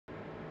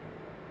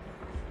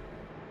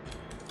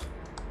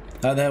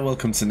Hi there,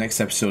 welcome to the next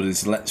episode of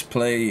this Let's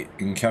Play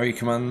in Carry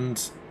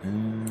Command.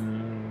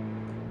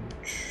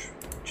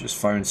 Just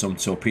firing some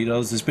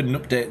torpedoes. There's been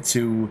an update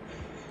to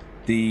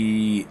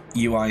the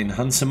UI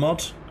enhancer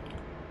mod.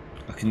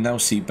 I can now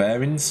see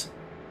bearings.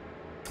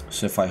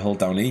 So if I hold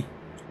down E,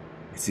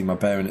 I can see my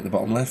bearing at the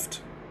bottom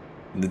left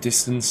in the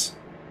distance.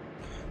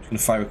 I'm just going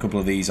to fire a couple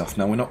of these off.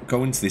 Now we're not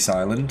going to this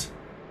island.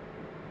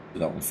 Do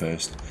that one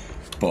first.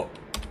 But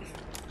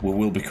we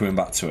will be coming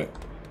back to it.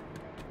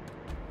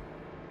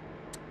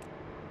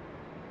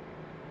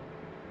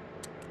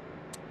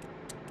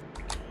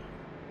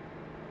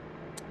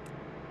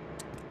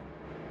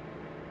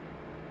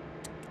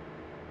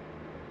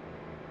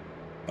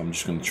 I'm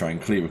just going to try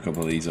and clear a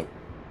couple of these up.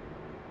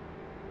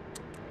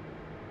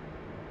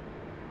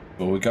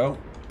 Before we go.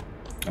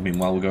 I mean,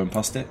 while we're going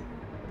past it.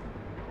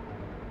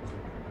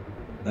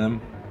 I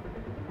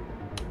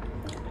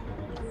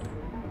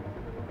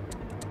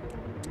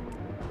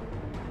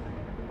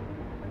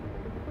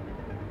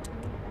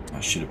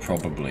should have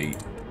probably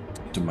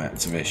done my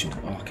activation.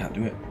 Oh, I can't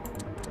do it.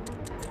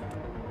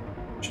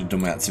 Should have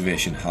done my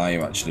activation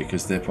higher actually,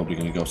 because they're probably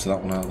going to go to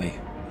that one, aren't they?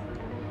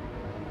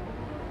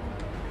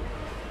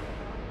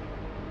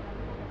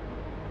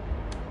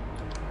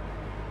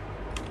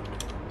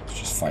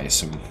 Fire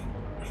some.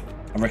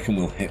 I reckon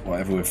we'll hit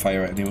whatever we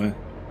fire at anyway.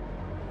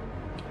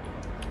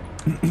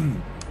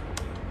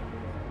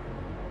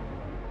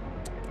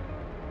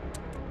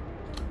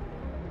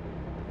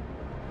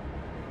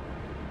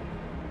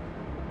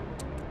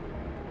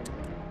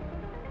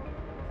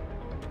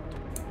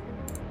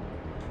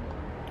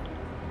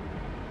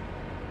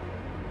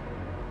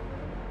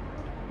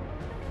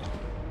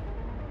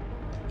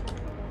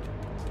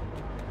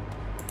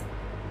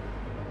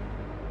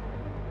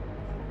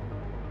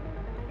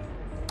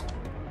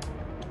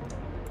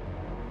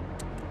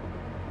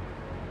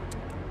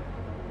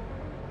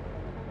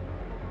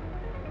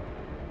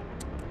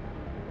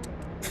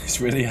 It's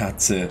really hard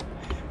to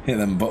hit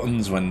them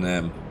buttons when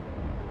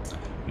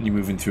you're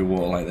moving through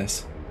water like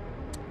this.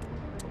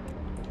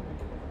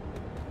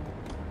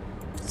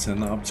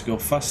 Turn that up to go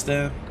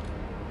faster.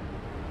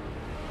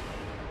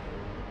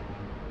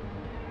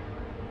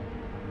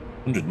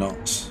 100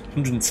 knots,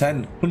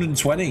 110,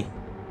 120.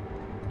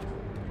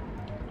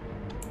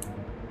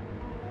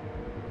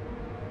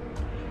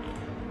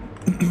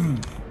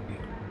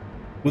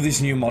 With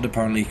this new mod,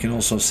 apparently you can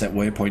also set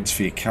waypoints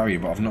for your carrier,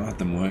 but I've not had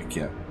them work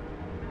yet.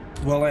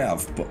 Well, I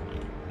have, but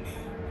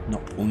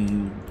not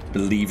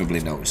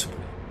unbelievably noticeable.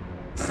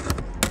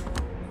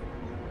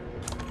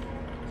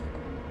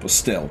 But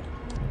still,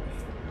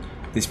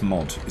 this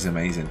mod is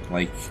amazing.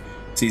 Like,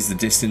 sees the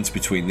distance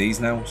between these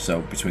now,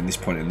 so between this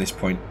point and this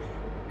point,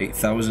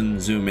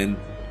 8,000, zoom in,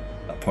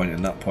 that point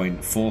and that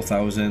point,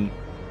 4,000,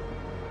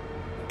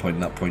 point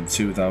and that point,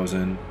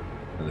 2,000, and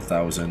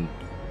 1,000,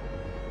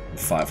 and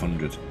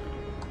 500.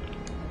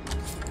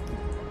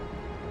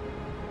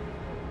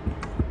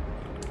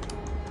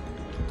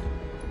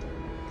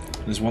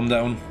 There's one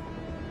down.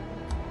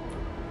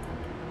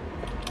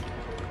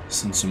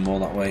 Send some more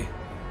that way.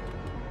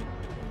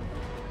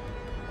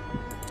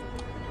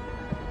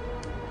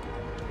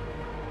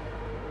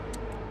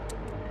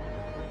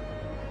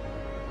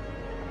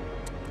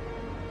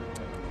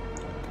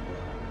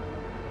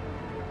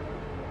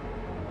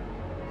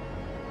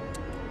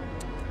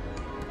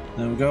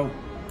 There we go.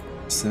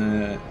 So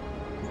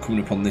we're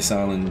coming up on this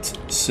island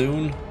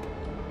soon.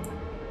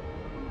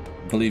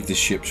 I believe the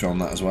ships are on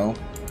that as well.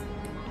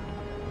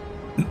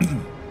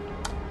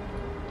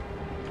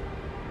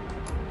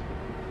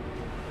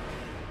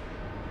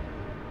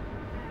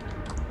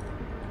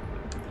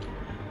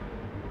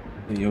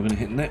 You're going to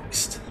hit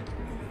next.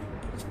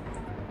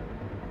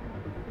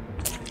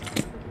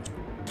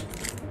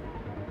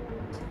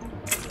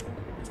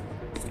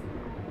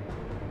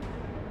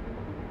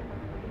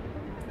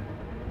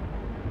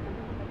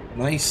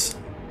 Nice.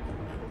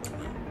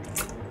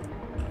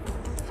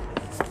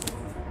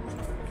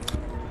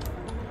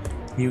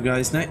 You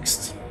guys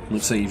next.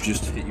 Looks like you've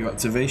just hit your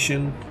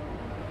activation.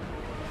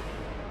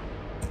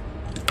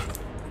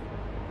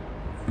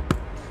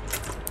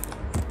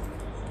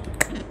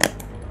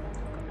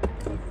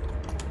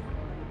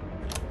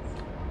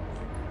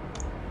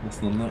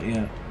 Nothing on that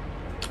yet.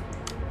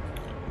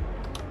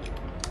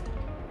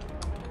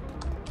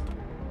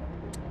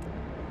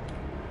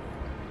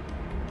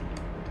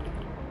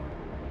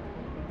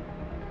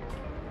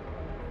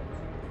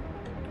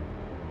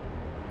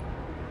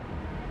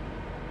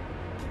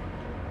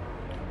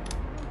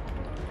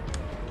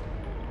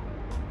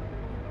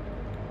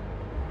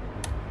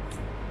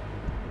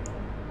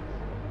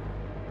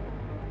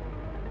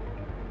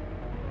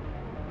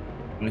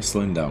 Am I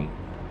slowing down?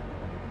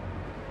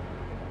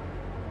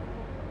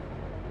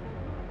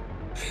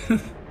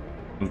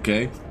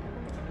 Okay.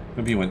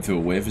 Maybe you went through a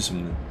wave or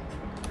something.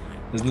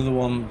 There's another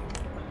one.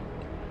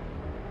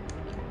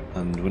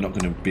 And we're not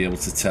going to be able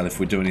to tell if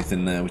we do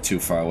anything there. We're too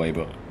far away,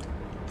 but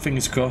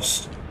fingers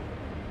crossed.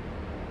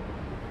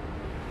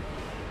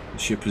 The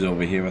ship is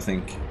over here, I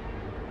think.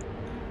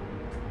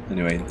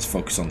 Anyway, let's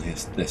focus on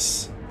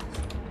this.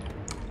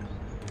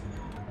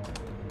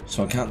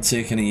 So I can't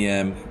take any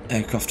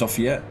aircraft off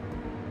yet.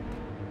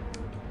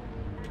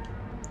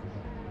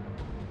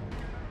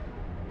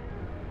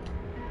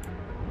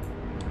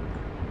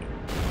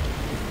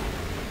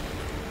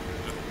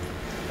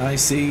 High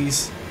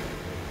seas.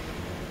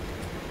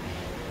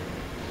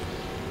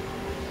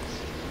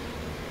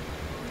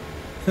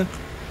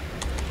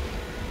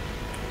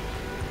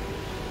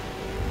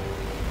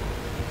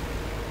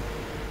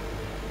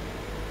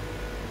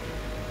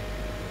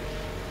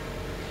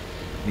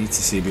 Need to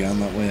see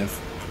beyond that wave.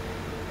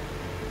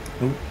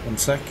 Oh, one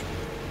sec.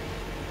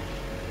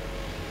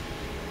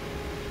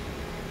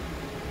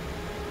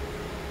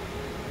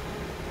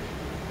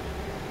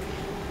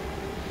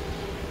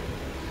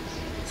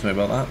 Sorry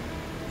about that.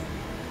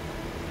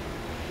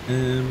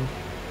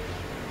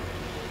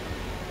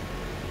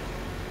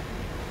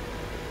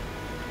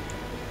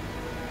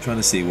 Trying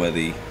to see where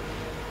the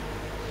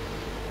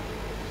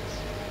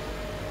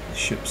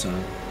ships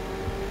are.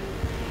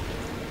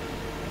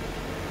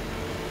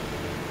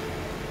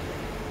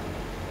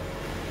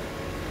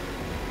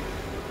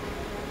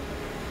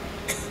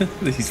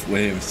 These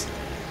waves.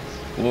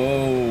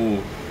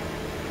 Whoa.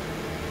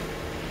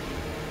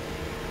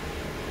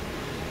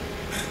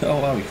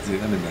 Oh wow, you can see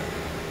them in there.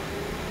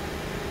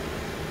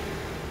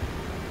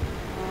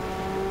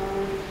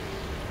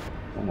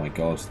 Oh my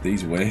god,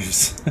 these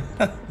waves.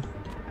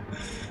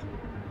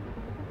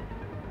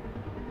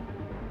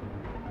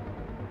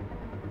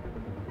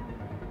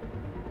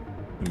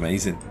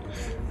 Amazing.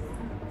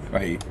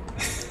 Great.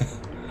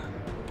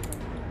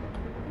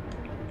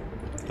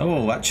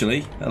 Oh,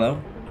 actually,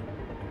 hello.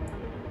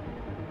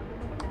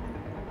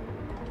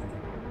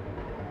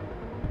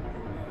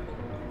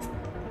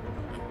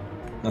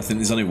 I think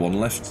there's only one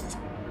left.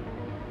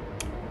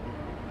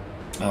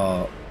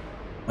 Oh.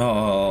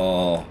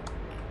 Oh.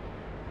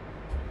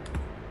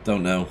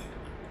 Don't know.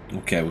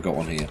 Okay, we've got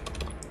one here.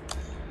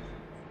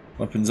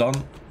 Weapons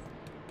on.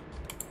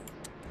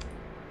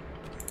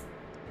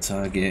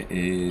 Target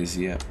is,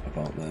 yeah,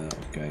 about there.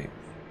 Okay.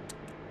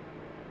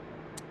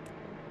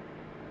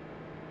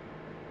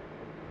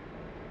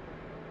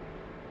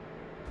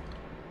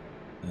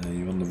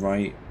 You're on the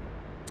right.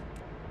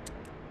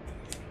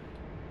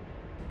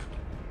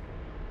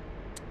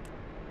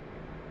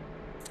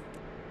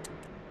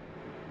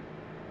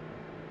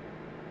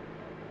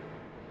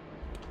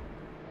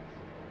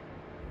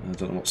 I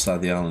don't know what side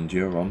of the island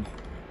you're on.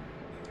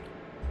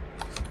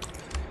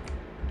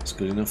 That's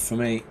good enough for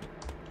me.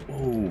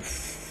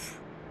 Oof.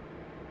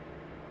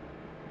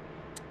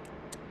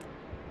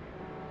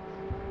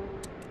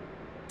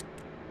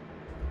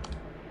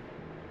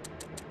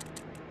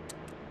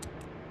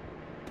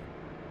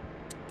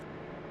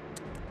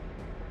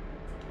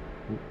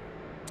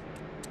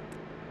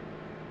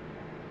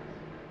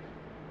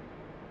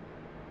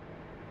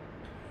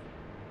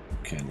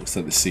 Okay, looks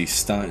like the sea's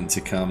starting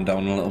to calm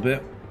down a little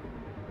bit.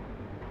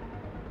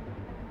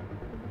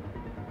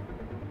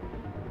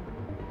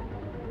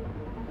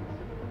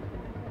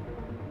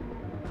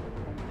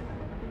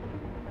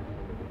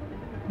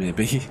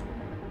 Maybe.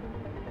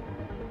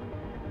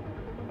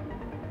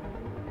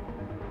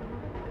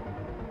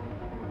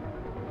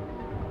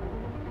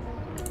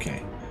 Okay.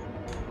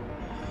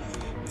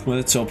 Where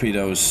are the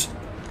torpedoes?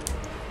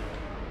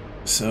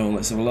 So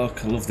let's have a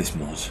look. I love this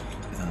mod. Look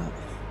at that.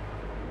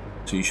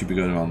 So you should be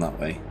going around that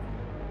way.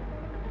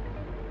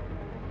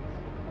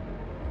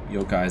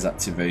 Your guy's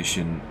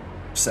activation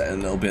set a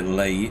little bit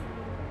late.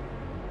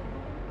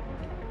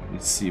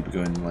 Let's see if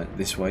we're going like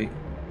this way.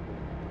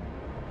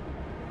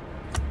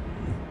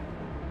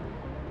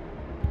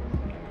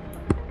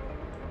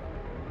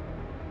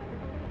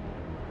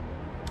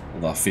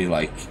 Although I feel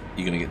like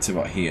you're going to get to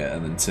about here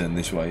and then turn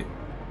this way.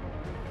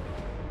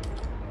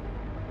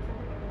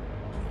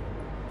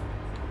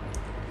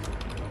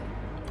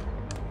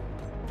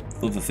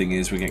 The other thing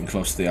is we're getting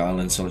close to the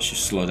island, so let's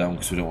just slow down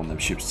because we don't want them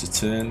ships to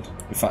turn.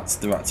 In fact,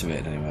 they're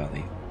activated anyway, aren't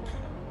they?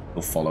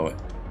 We'll follow it.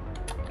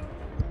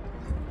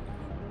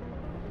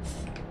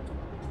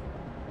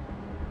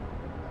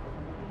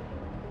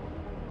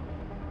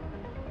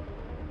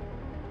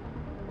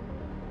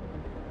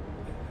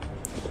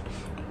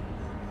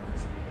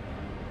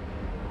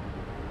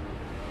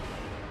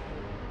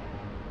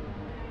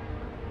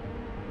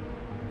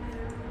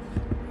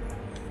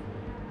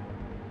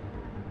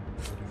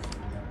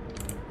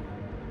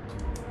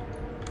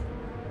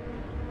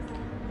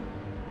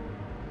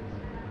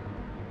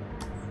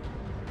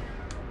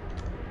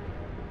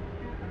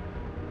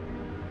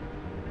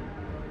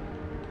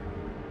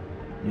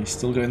 You're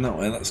still going that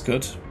way, that's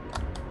good.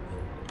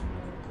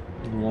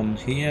 One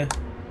here.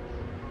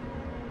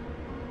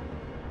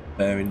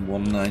 Bearing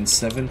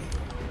 197.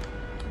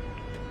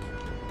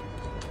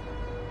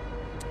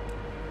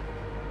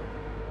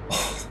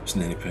 Oh, that was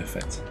nearly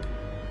perfect.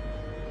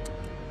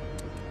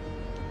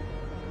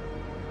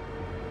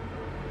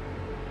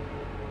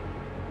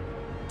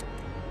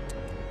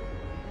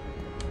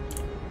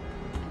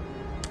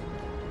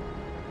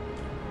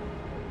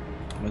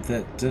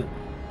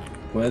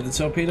 Where the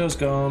torpedoes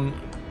gone?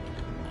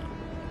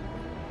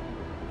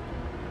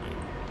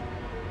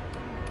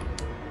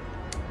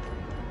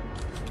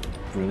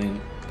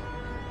 Brilliant.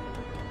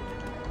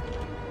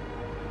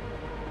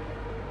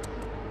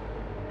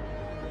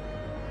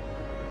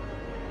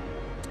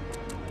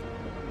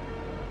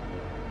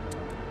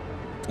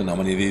 Don't know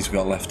how many of these we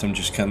got left. I'm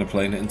just kind of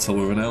playing it until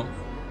we run out.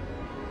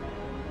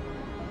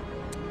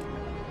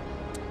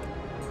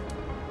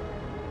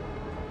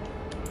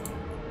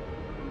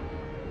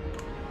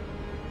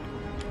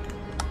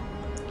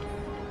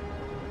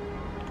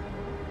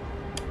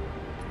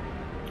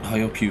 I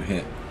hope you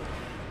hit.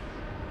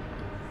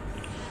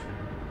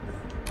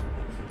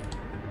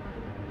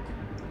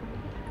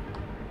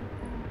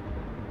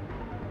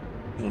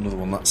 Another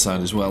one that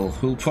side as well.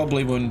 We'll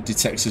probably, when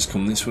detectors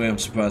come this way, I'm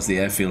surprised the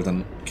airfield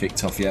hasn't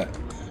kicked off yet.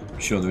 I'm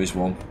sure there is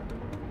one.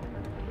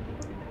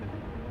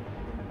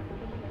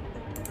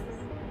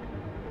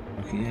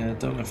 Okay, yeah, I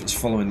don't know if it's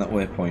following that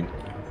waypoint.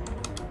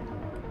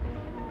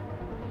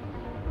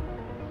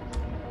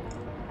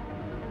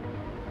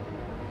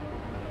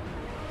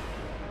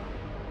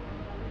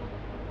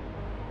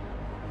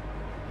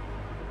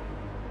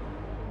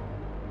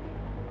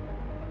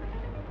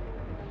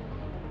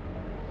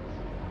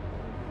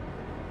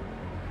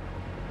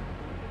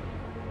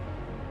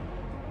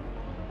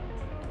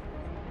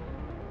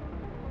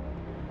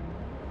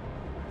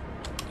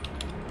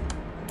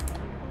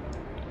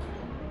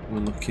 We're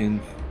looking.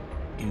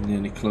 You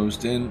nearly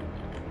closed in.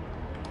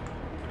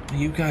 Are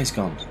you guys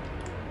gone?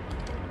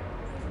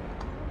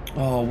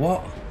 Oh,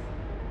 what?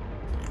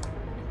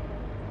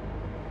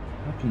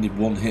 Happened did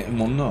one hit and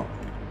one not?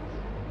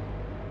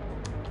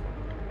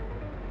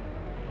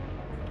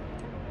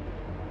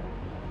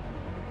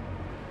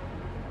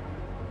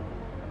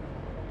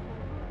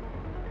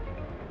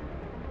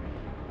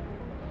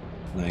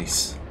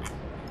 Nice.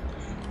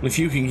 Well, if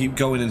you can keep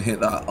going and hit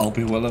that, I'll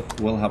be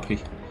well happy.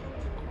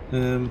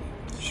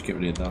 Just get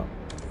rid of that.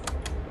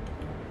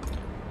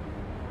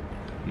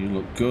 You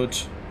look good.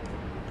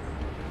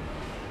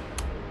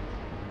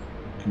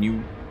 Can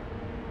you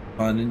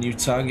find a new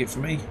target for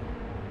me?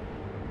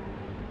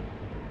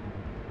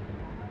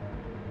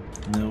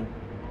 No.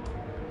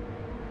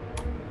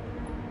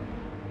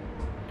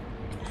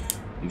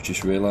 You've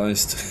just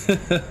realised.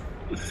 I'm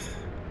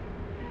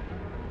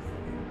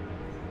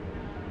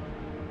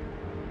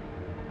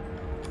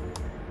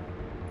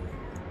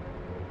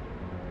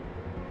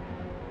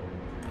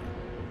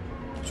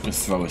going to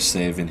throw a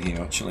save in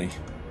here actually.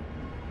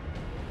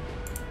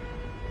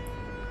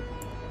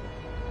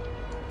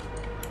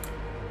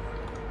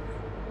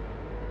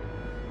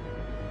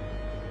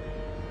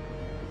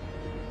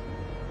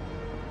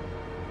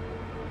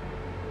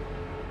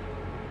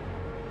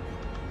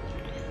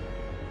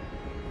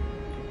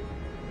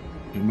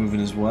 You're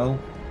moving as well.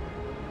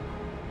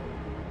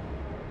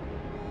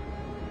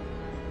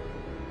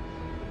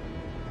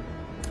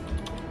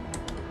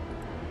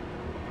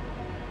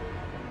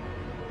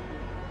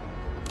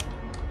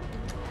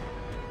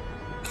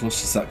 The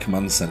closer to that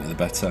command centre, the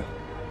better.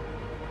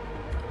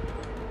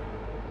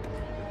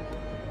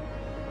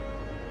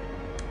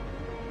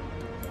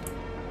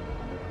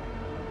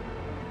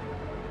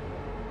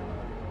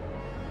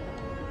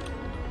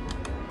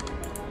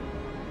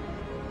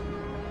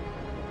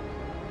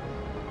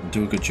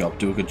 Do a good job,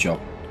 do a good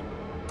job.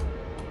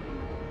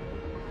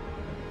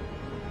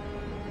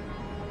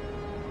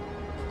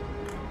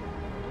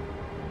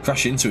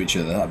 Crash into each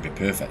other, that'd be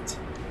perfect.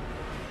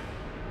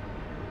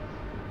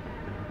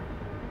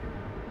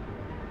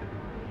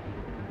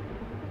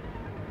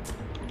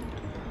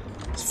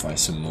 Let's fire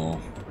some more.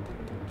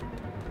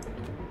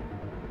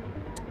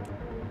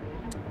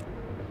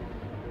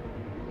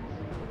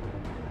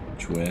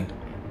 Which way?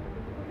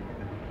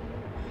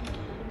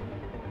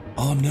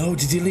 Oh no,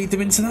 did he lead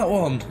them into that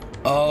one?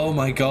 Oh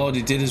my god,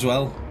 he did as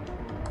well.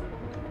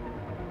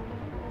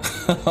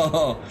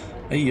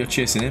 Hey, you're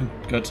chasing him.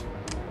 Good.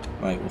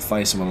 Right, we'll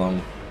fire some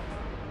along.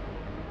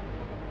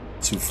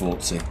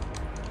 240.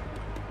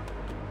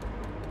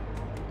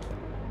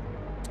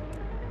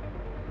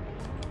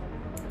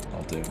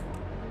 I'll do.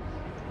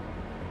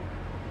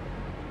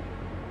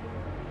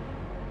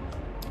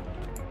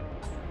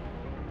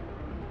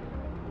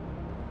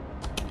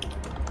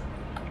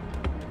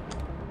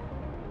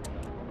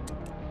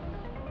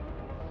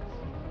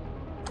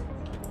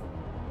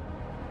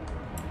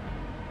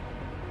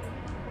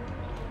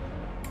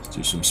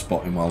 Do some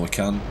spotting while we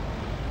can.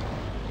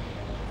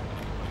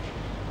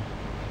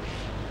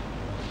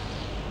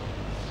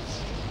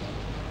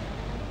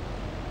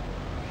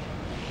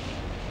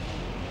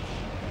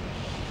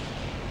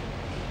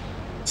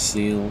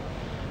 Seal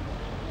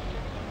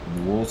in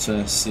the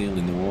water, seal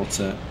in the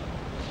water.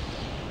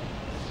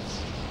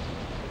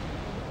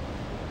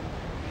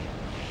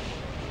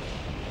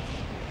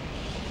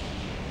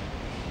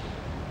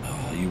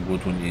 Oh, you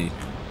would, wouldn't you?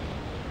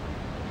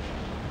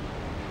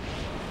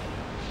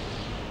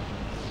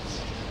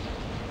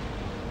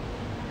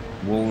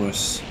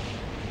 Walrus.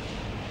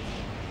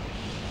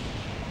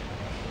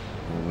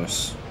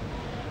 Walrus.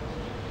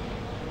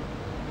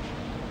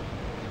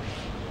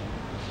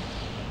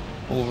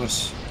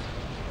 Walrus.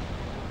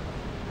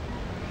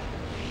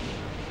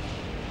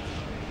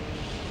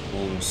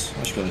 Walrus.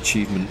 I just got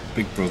achievement,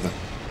 Big Brother.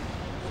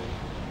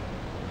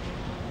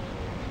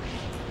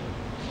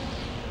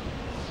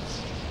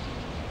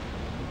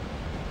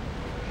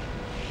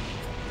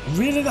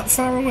 Really that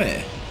far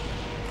away?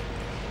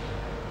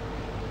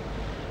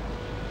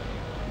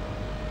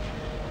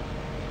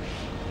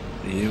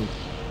 Are you?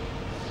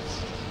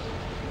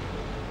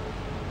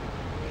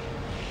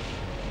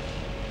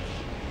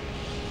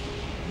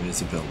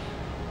 There's a bill.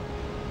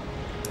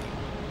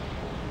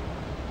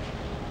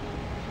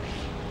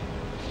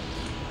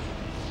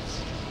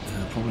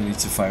 I probably need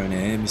to fire an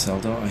AA missile,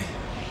 don't I?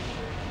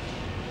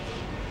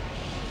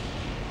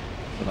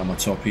 But how my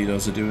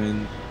torpedoes are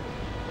doing.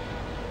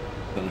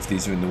 Don't know if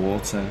these are in the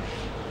water.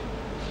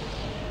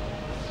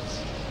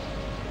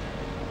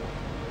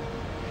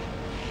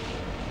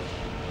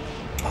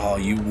 Oh,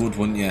 you would,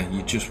 wouldn't you?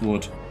 You just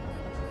would.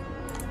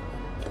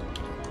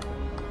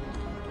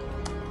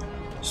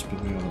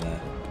 Spin me over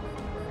there.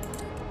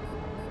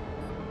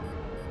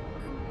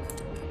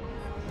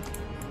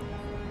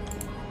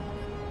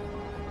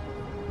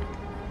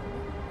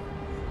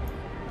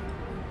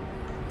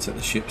 Take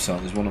the ships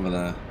out. There's one over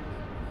there.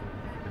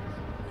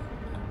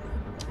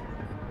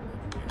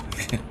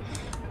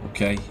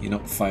 Okay, you're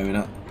not firing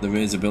at the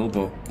razor bill,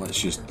 but let's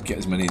just get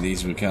as many of these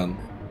as we can.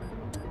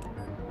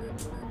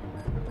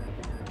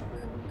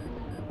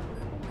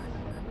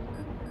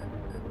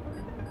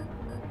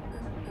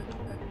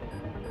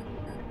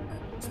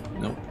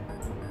 Nope.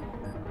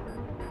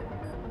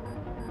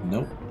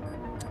 Nope.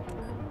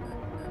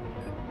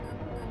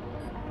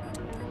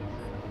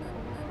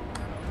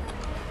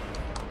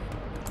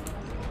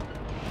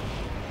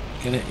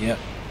 Get it? Yep.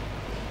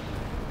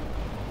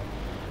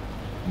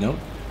 Nope.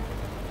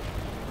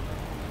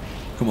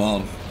 Come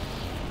on.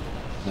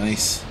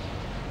 Nice.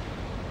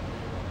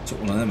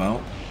 Took one of them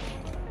out.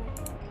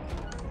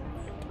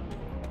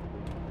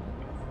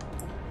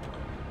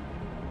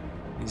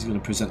 These are going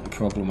to present a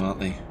problem, aren't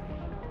they?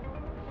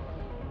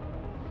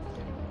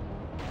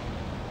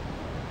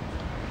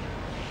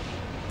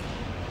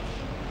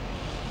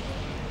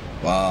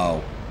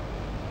 Wow.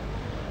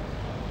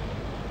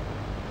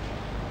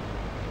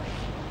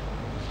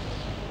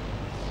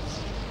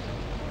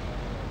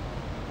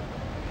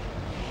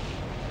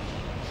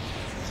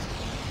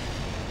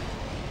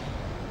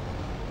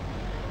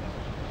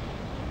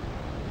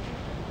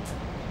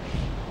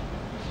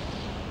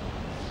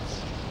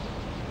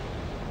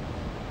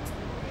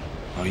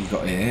 Oh, you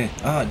got AA.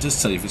 Ah, it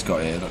does tell you if it's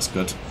got AA, that's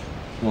good.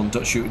 Come on,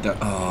 don't shoot it down.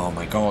 Oh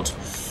my god.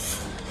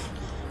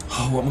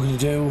 Oh, what am I going to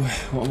do?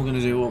 What am I going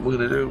to do? What am I going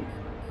to do?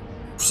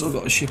 I've still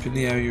got a ship in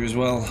the area as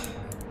well.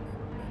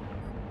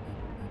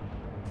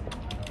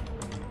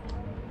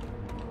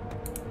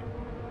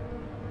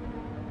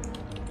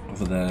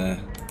 Over there.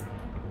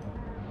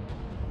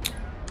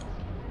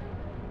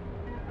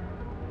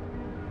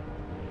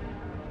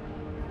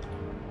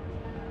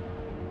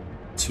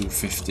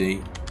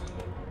 $250.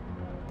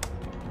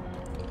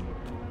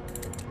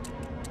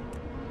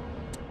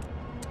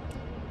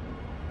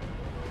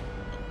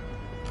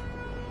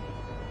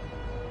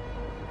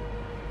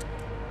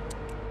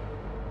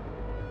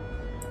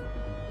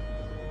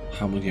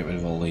 How am I going to get rid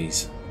of all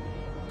these?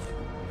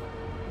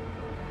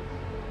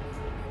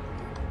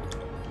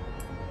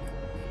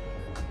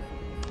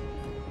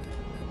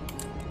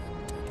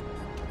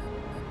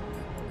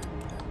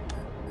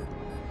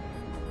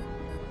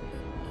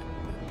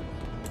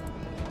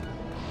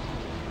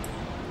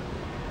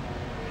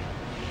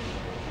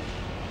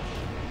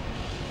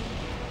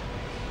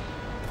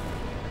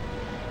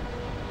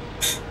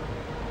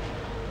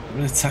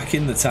 I'm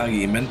attacking the target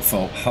you meant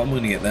for. How am I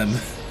going to get them?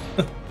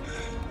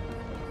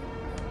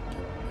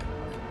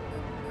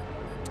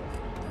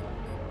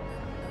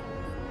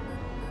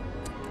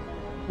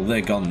 Well,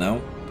 they're gone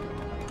now.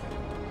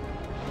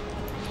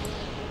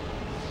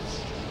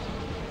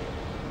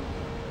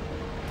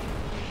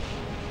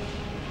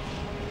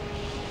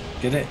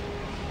 Get it?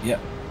 Yep.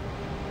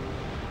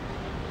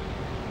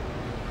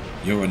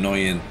 You're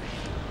annoying.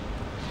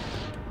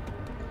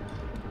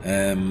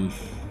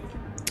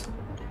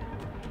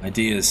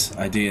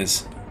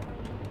 Ideas.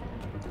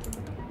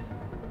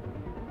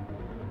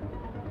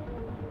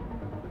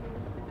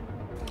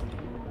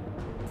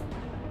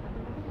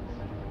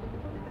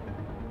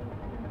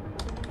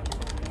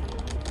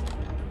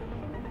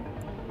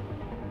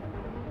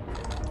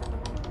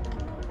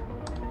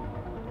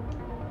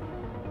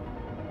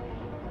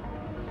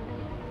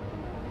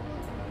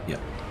 Yep.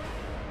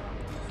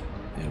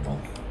 Yeah, well.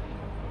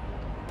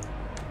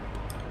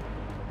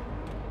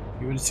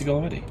 You ready to go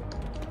already?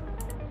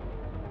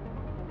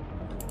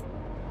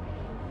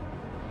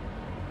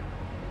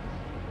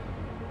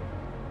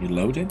 You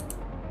loading?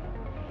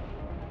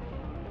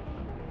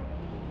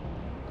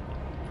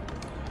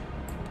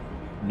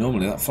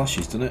 Normally that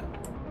flashes, doesn't it?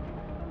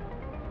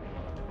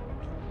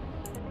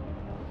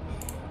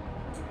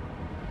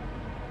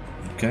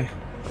 Okay.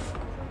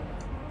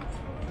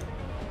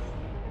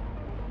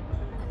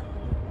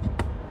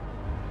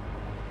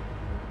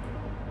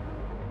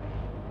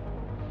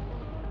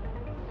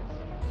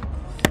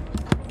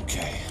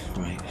 Okay,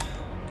 right.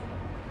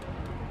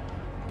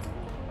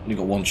 Only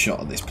got one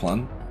shot at this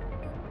plan.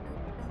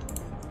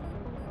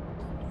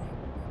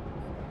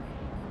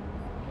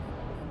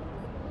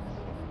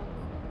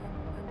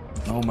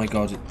 Oh my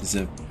god, there's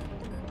a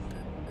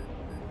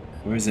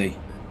Where is he?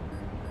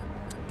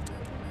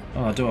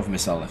 Oh, I do have a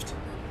missile left.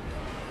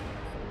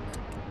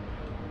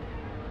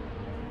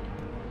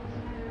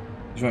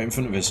 He's right in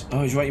front of us.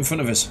 Oh, he's right in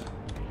front of us.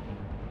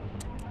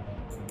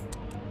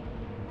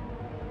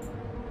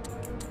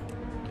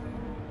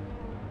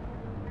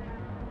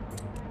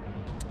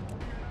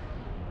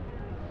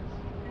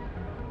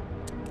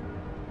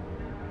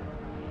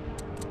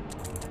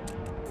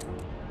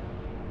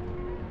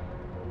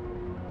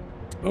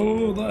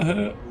 Oh, that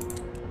hurt.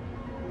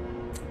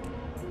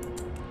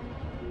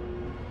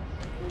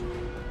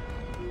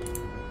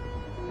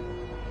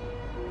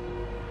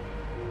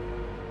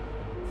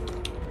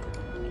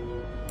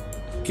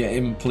 Get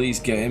him, please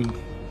get him.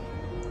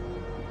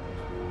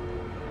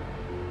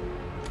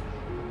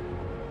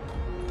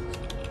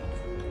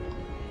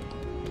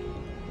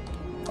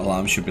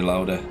 Alarm should be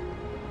louder.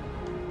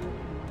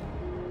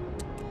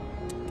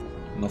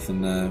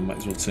 Nothing there, might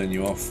as well turn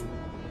you off.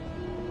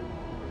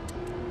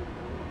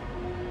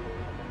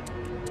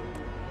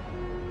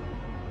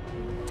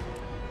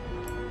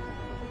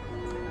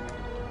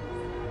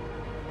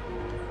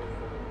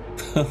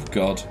 Oh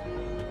God.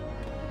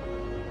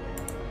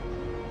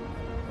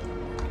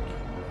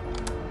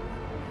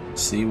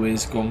 See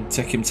Wiz, go on,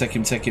 take him, take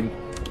him, take him.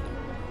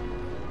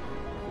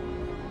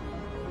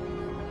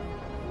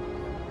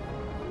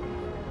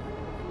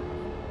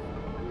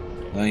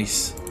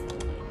 Nice.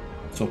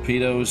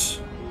 Torpedoes.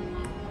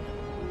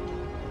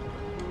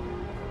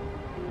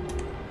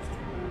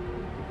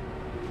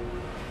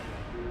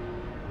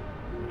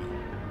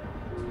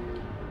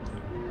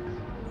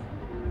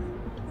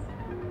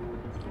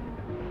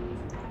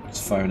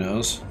 It's firing at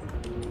us.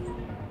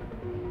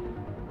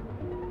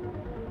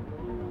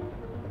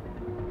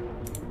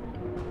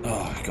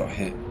 Oh, I got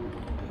hit.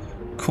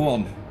 Come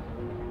on.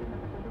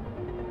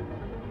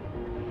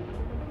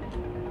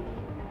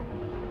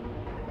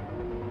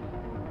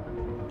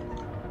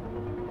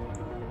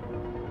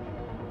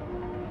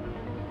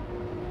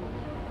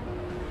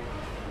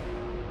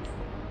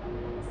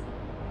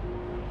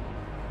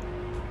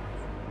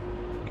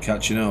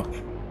 Catching up.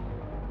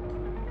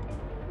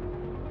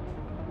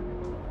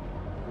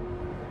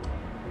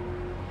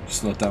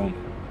 Slow down.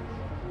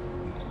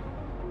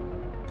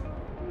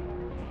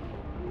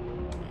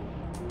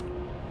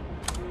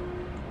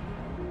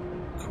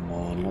 Come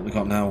on, what we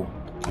got now?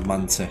 A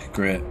Manta,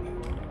 great.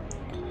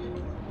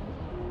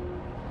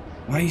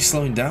 Why are you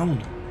slowing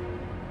down?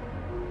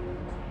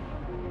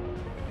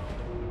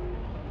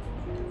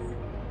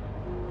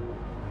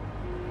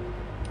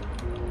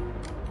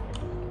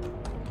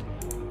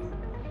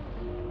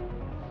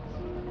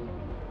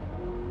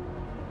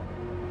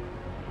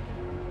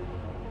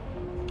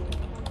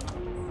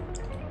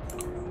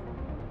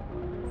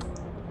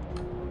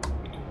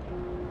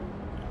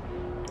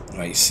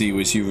 Right,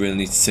 Seawiz, you really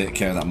need to take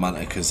care of that Manta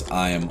because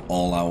I am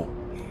all out.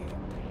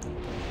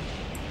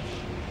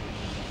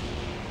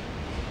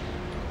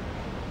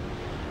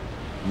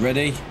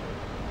 Ready?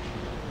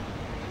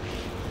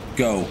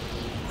 Go.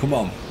 Come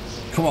on.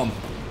 Come on.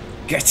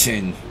 Get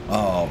in.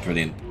 Oh,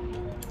 brilliant.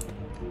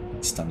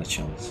 Stand a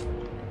chance.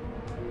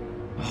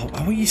 Oh,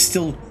 how are you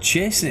still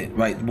chasing it?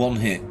 Right, one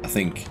hit, I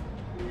think.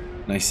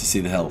 Nice to see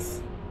the health.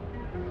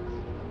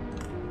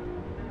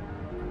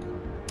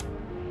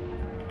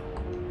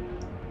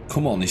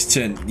 Come on, his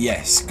turn.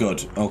 Yes,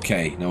 good.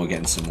 Okay, now we're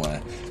getting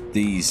somewhere.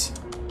 These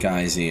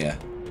guys here.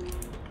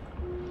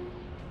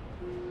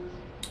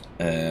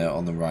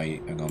 On the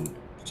right. Hang on.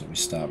 Let me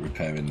start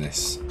repairing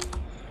this.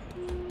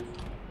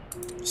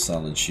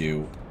 Silence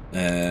you.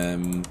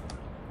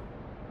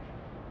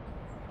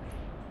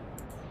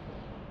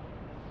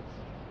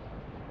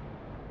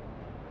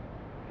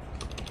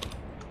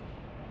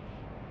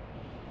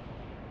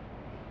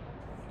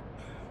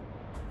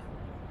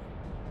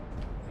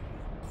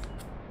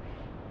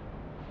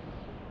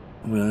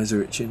 My eyes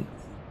are itching.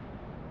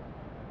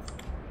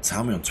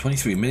 Tell me on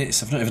 23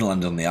 minutes. I've not even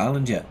landed on the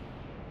island yet.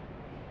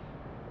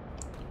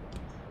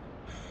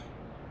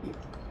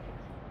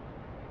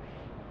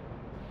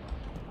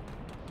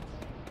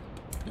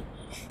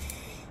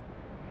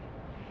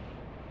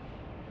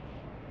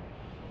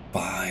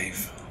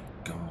 Five. Oh,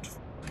 God.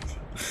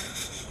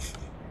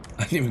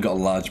 I haven't even got a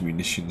large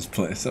munitions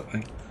place, have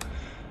I?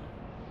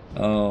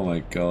 Oh my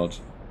God.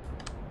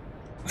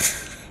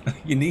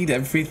 You need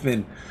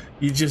everything.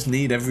 You just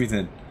need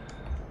everything.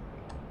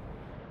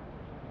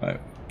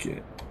 Right,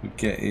 we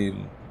get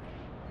in.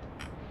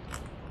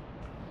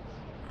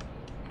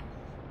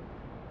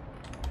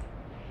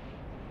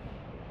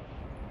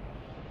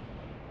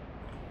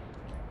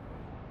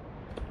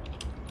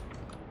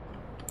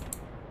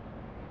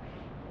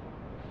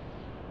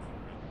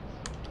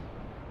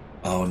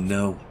 Oh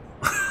no.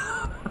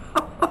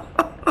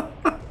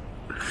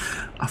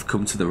 I've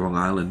come to the wrong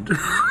island.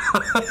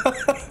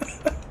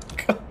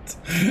 God,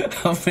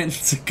 I meant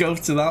to go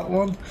to that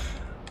one.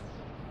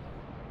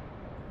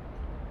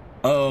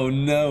 Oh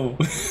no.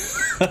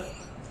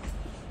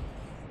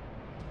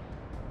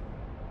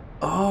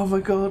 Oh my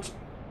God.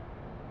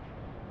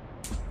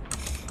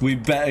 We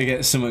better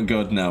get something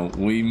good now.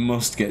 We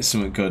must get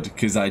something good,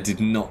 because I did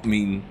not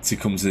mean to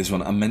come to this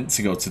one. I meant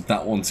to go to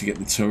that one to get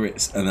the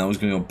turrets, and I was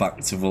going to go back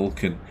to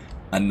Vulcan.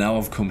 And now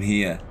I've come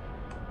here.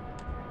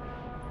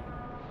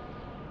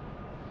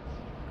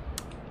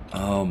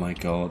 Oh my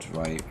god,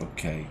 right,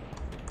 okay.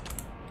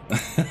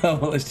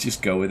 Well, let's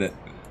just go with it.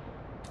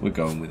 We're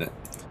going with it.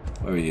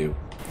 Where are you?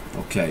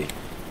 Okay.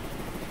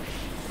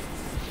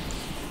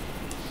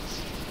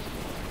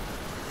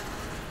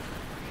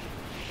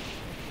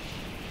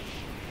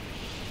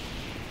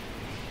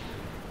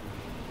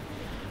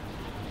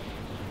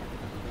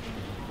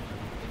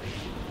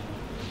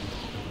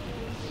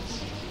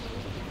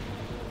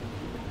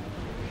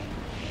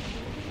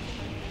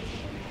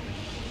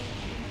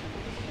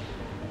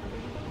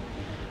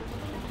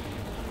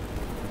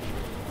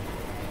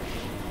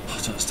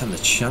 Don't stand a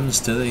chance,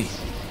 do they?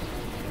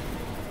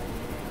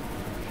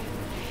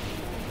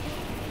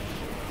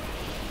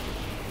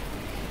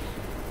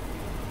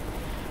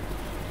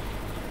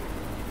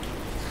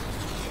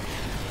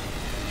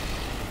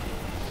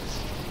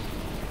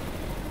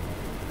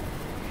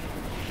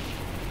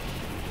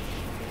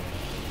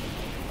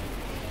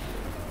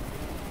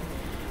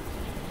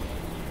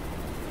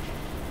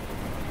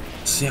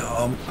 See,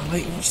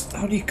 like,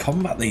 how do you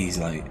combat these,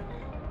 like?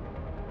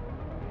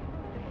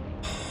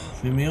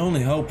 I mean, my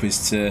only hope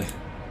is to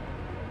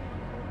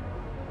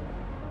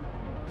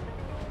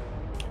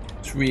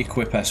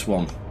re-equip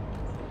S1.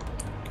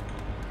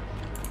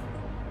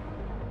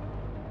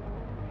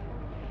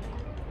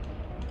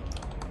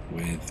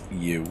 With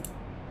you.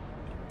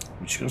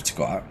 I'm just gonna have to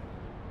go out.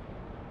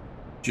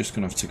 Just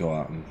gonna have to go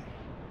out and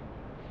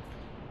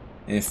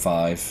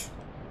A5.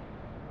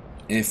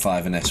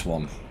 A5 and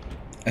S1.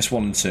 S1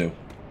 and 2.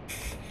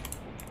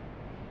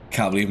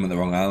 Can't believe I'm at the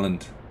wrong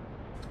island.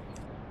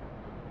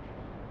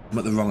 I'm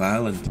at the wrong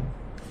island.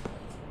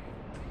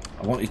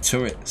 I wanted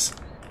turrets.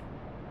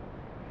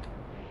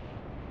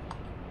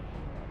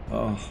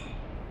 Oh.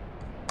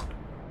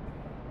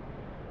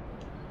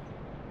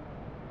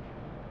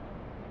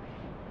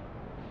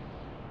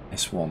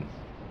 S1.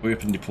 Hurry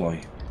up and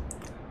deploy.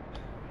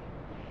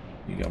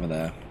 You get over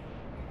there.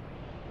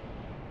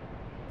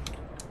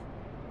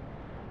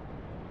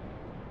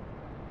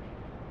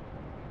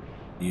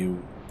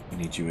 You. I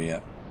need you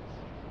here.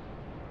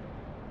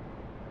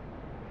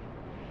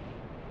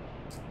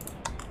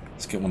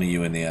 Let's get one of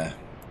you in the air.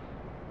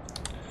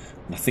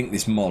 And I think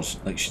this mod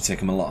like should take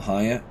them a lot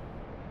higher.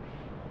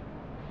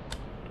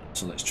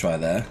 So let's try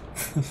there.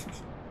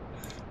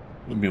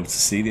 We'll be able to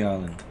see the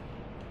island.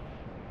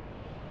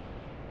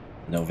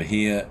 And over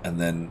here,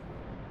 and then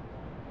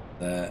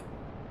there,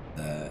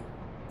 there,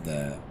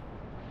 there,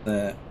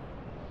 there,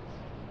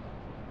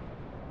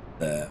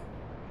 there,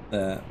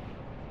 there,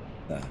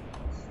 there.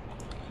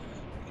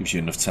 Gives you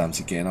enough time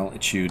to gain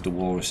altitude. The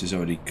walrus is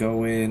already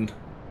going.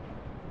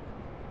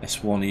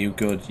 S1, are you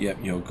good? Yep,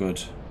 you're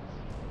good.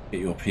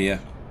 Get you up here.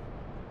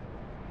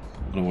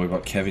 I'm gonna worry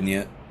about Kevin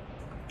yet.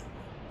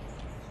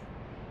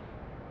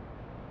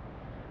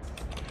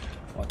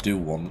 What I do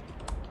want,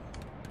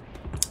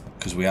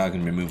 because we are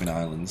going to be moving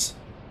islands.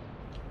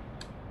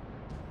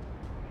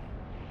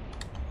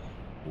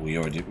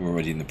 We're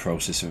already in the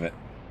process of it.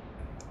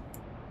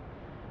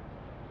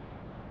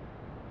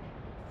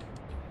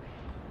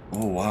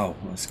 Oh wow,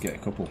 let's get a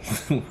couple.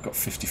 We've got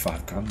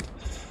 55 grand.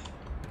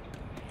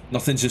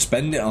 Nothing to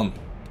spend it on.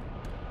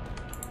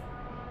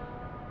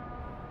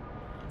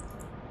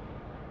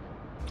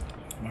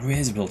 My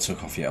razor bill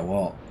took off yet, or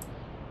what?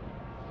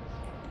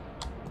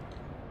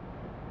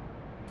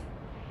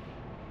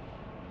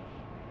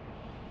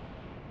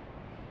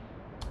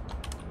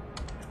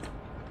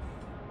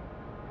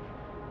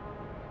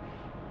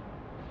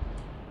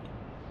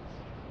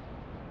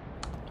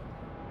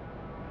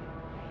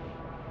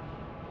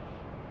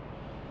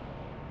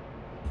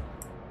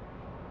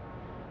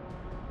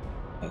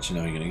 Let you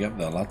know you're gonna get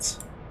there, lads.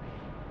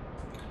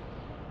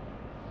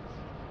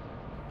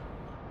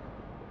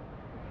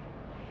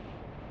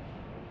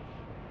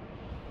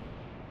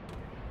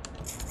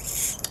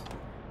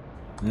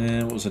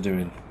 What was I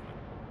doing?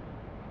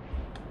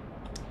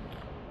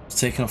 I was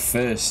taking off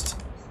first.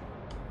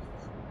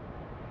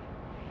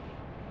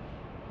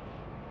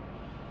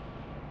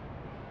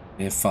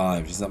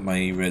 A5, is that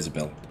my razor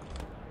bill?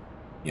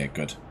 Yeah,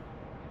 good.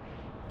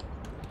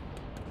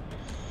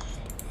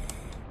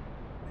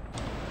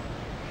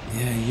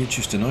 Yeah, you're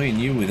just annoying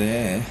you with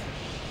air.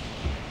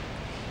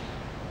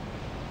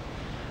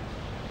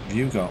 What have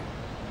you got?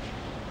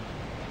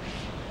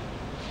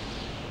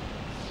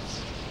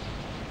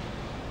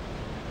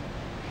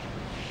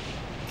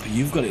 But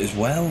you've got it as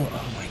well.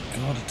 Oh my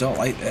god, I don't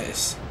like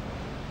this.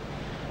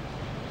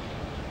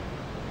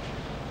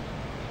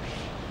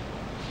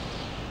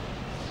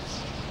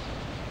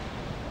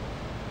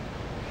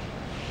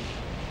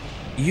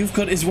 You've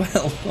got it as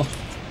well.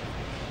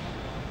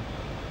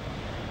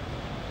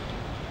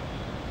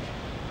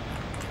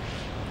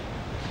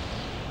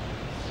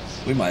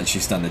 We might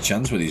actually stand a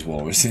chance with these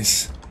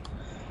walruses.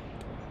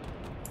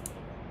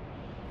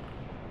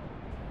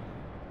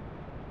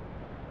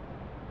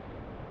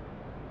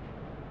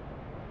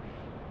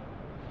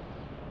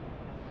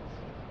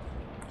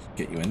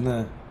 Get you in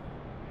there.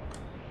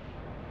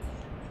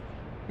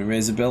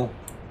 Razor bill.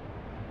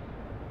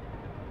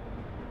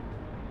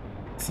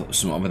 I thought there was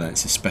something over there.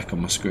 It's a speck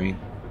on my screen.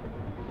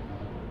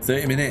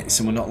 30 minutes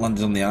and we're not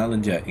landed on the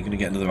island yet. You're going to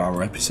get another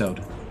hour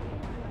episode.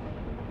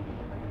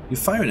 You're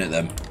firing at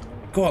them.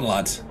 Go on,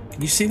 lad.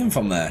 Can you see them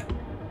from there?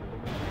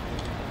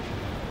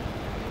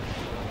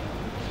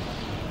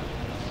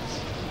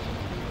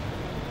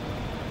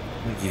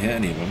 I don't think you hit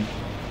any of them.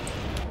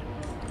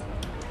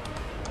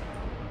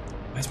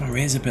 Where's my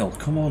razor bill?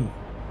 Come on.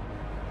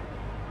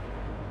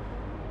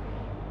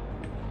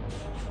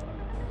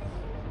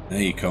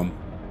 There you come.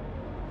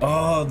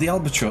 Oh, the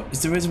albatross.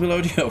 Is the razor bill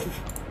already up?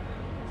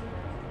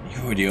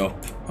 You're already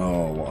up.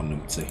 Oh, what a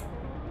numpty.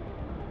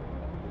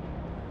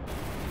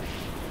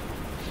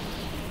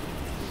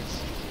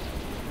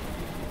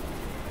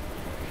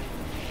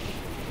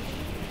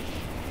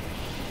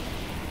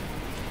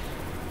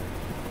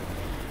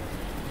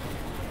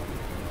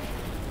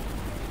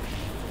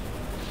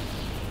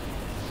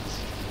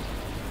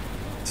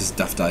 This is a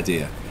daft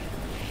idea.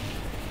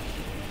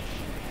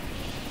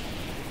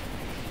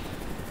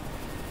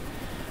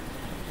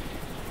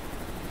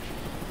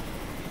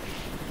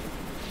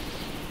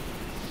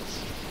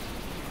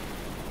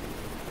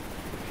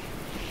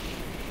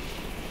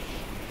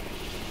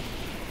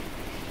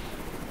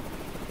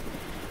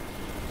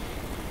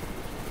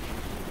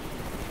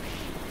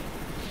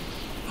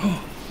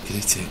 Oh, get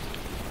it in.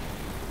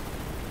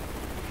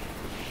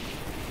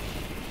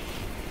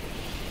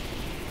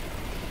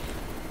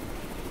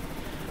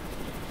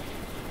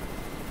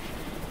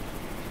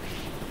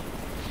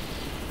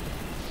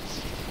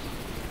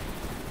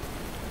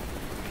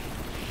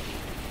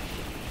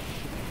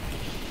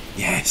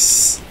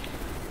 Yes.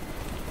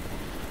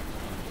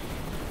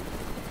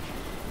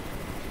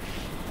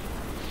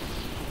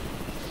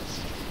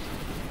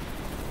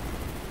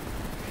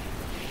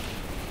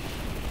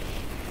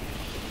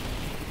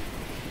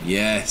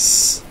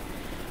 Yes.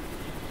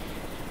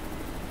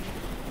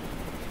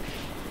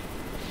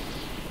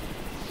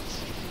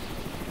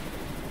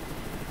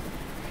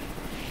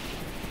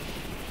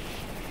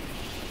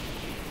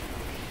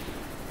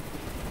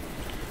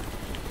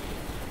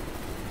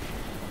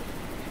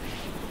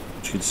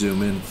 Should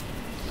zoom in.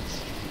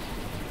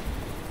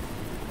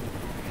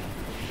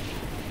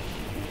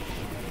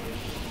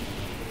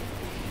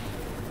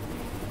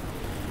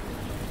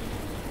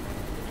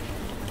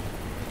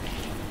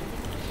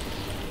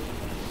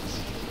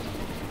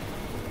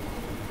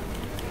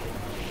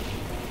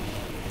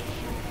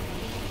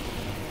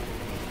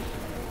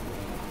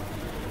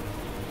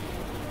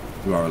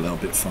 You are a little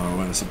bit far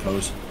away, I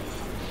suppose.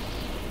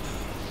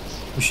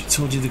 Wish it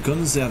told you the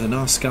guns they had.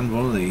 I scanned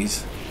one of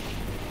these.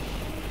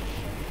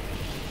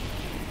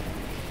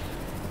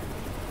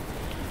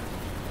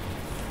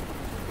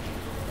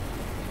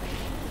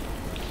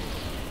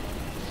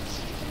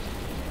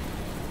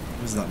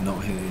 Where's that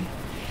not hitting?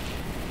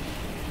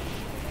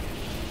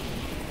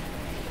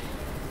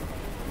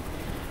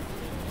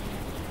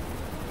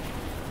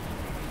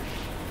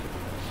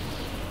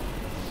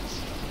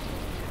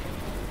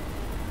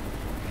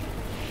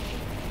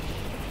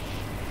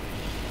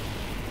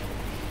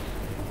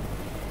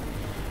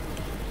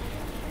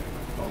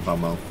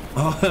 Ammo.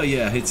 Oh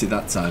yeah, hit it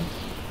that time.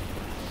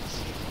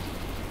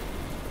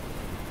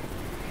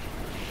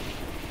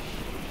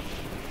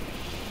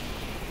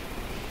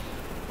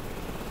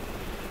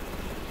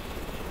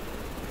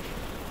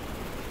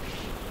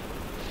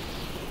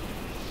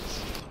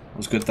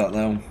 Was good that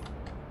though.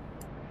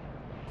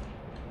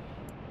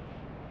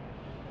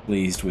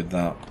 Pleased with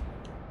that.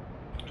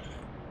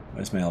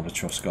 Where's my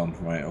albatross gone?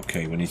 Right,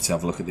 okay, we need to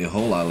have a look at the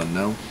whole island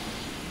now.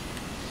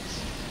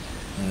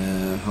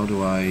 How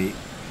do I...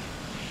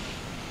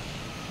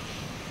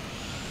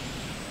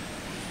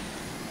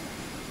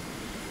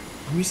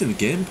 I'm using the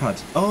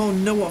gamepad. Oh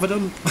no, what have I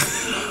done?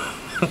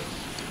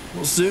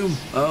 What's zoom?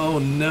 Oh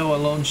no, I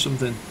launched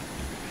something.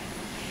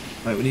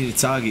 Right, we need a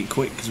target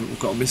quick because we've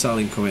got a missile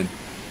incoming.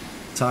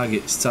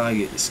 Targets,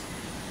 targets.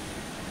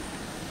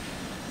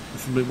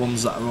 Probably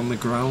ones that are on the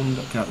ground.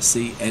 I can't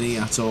see any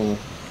at all.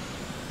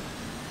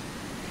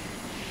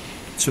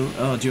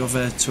 Oh, do you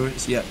have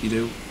turrets? Yep, you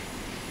do.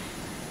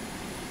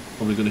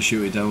 Probably going to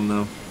shoot it down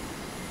now.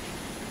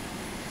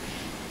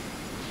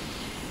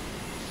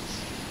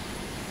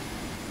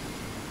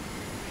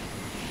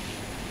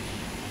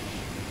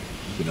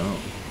 Maybe not.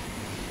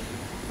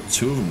 Got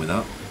two of them with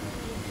that.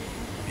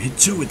 Hit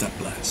two with that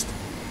blast.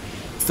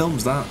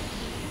 Films that.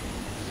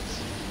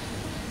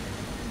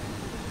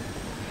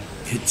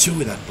 Hit two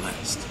with that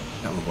blast.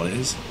 Can't remember what it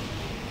is.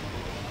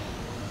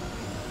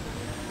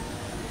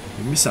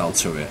 A missile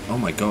turret. Oh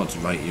my god,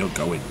 right, you're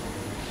going.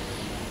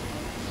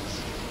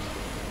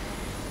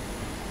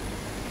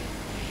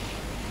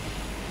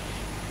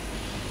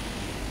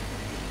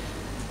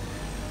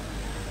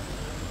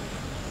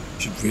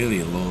 Should really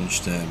have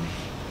launched my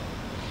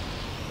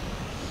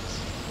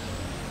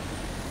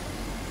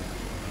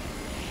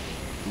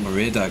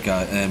radar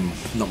guy,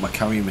 not my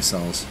carrier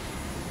missiles.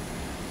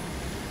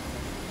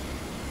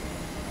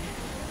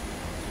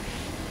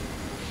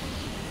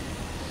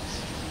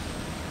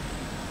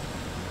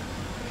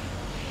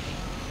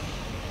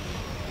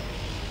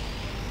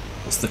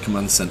 What's the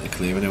command centre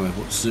clear anyway?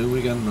 What's zoo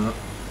again, that?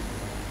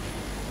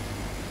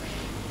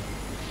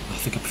 I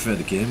think I prefer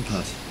the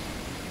gamepad.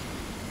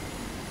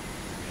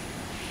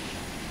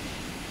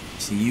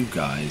 See, you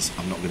guys,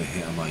 I'm not going to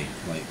hit, am I?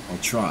 Like, I'll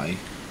try.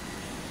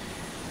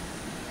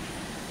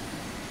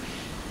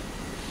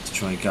 To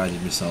try a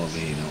guided missile over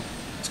here, you know.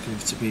 It's going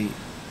to be...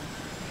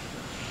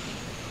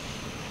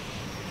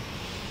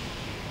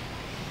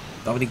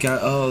 How many guys?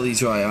 Oh,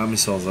 these are IR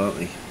missiles, aren't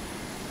they?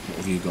 What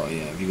have you got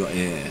here? Have you got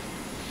here?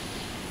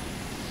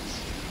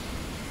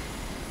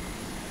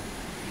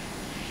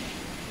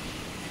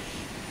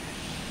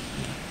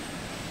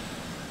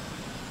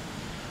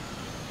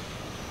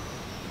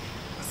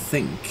 I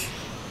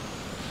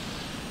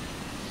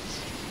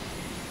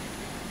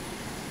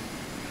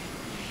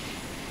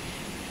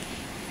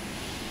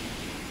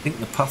think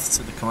the path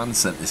to the command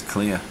centre is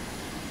clear.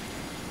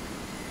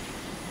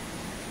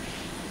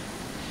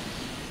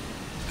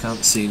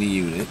 Can't see any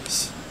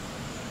units.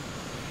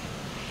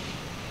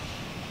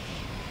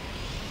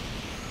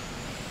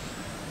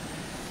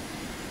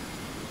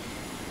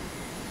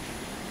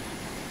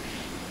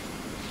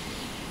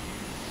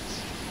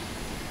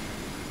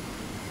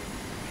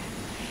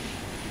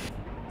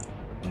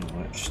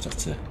 Just have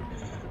to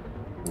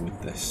go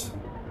with this.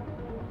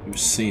 You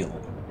seal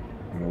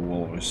or a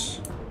walrus.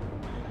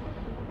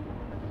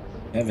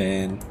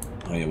 Kevin.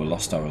 Oh yeah, we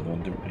lost our other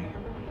one, didn't we?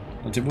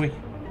 Oh, did we?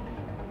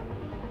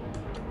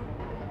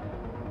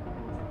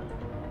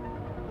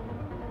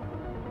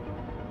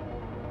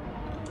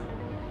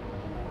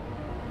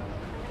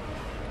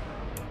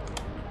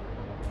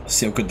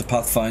 See how good the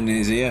pathfinding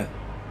is here.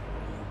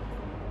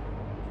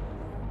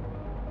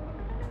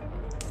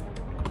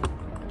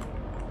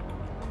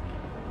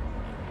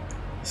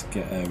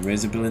 Get a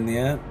razor bill in the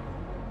air.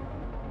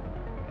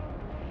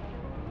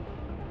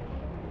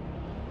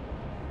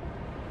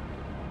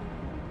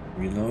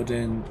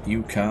 Reloading.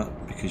 You can't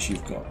because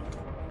you've got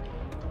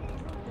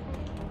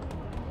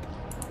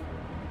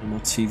no more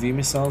TV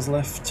missiles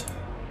left.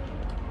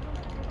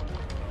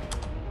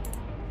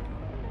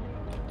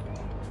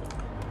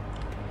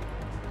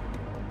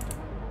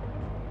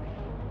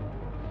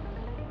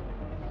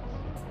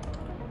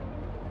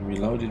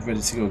 Reloaded,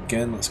 ready to go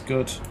again. That's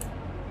good.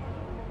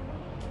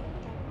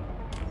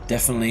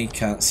 Definitely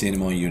can't see any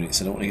more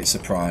units. I don't want to get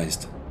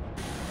surprised.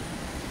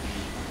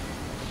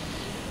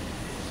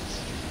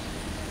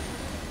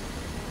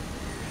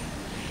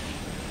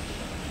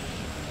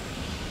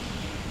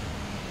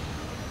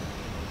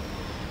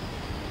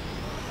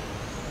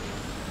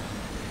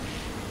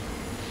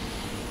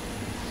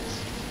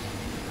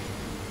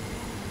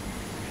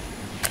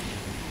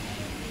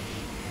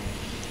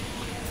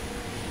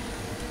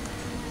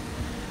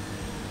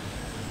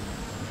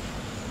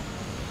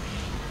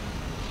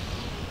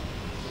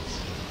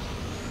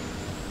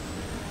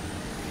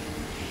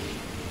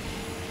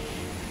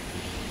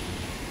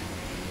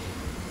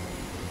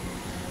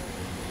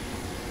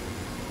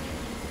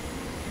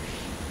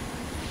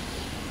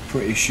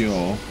 Pretty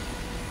sure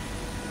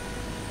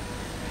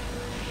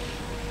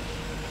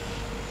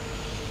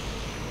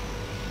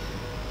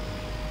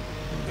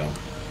go.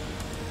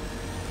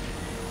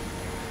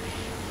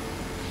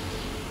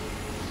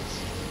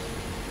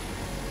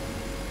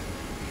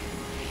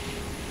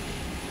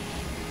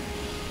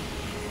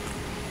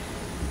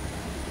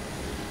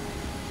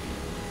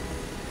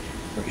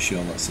 Pretty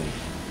sure that's it.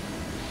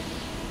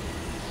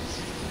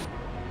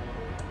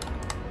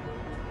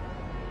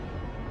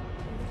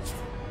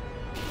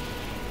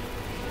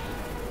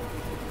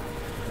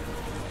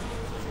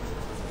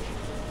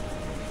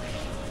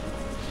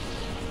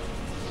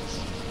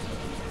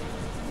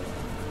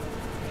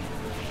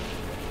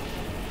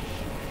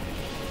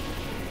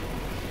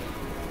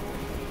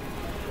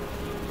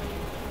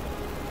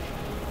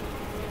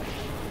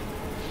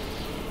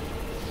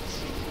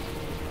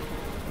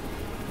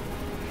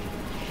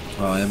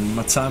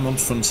 My time on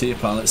Frontier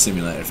Pilot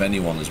Simulator, if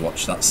anyone has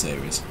watched that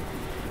series,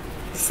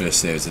 the first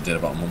series I did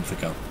about a month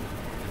ago,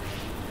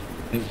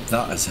 I think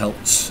that has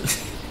helped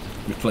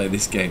me play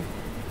this game.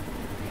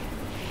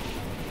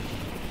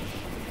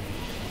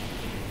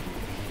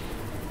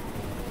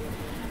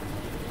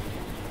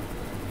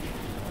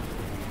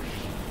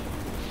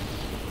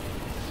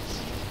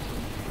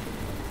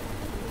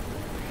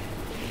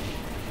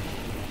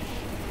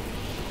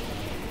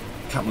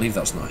 Can't believe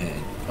that's not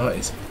hitting. Oh, it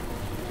is.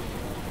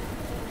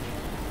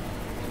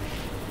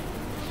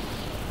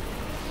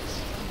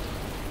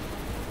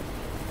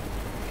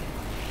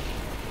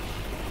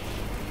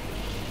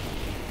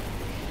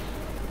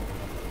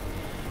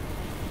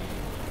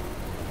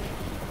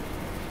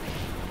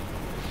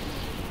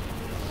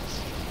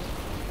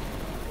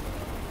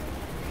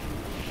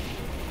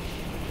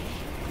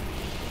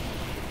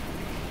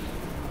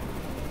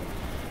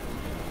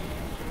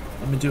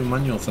 Let me do a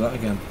manual for that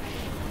again.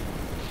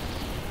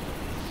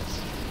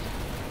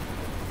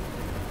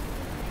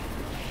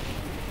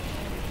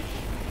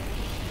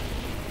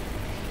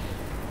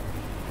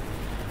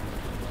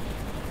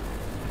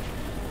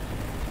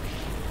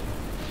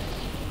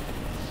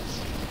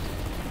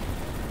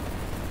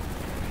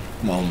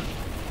 Come on.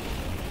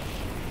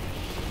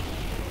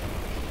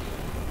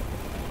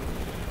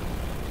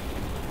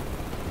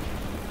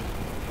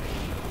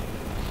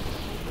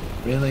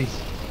 Really?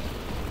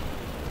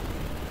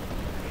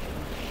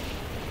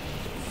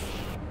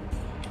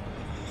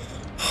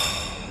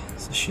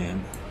 It's a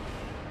shame.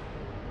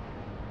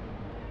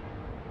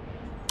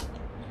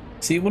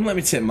 See, it wouldn't let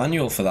me take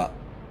manual for that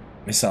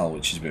missile,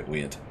 which is a bit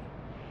weird.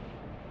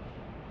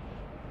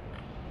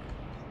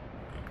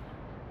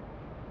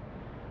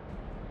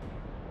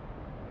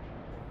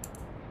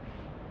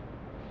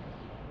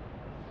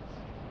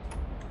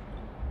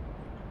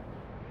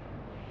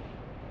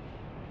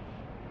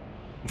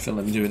 If it'll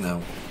let me do it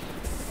now.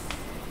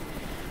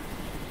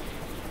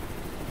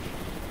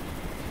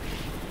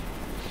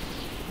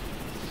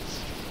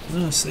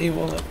 No, see,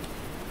 well,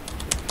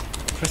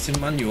 pressing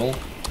manual.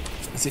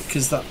 Is it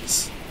because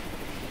that's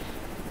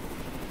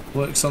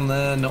works on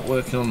there, not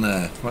working on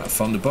there? Might have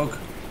found a bug.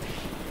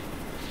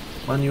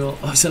 Manual.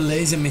 Oh, it's a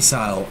laser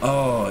missile.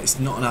 Oh, it's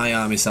not an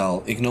IR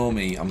missile. Ignore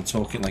me. I'm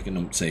talking like a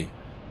numpty.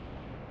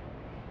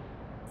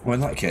 Well, in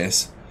that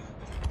case,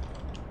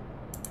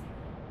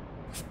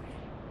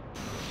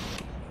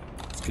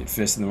 let's get it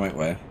facing the right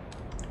way.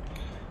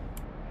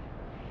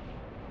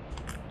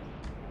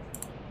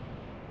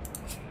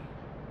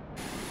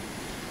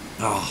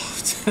 Oh,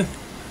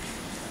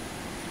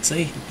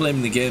 see,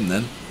 blaming the game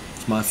then.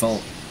 It's my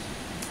fault.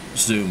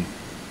 Zoom.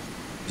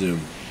 Zoom.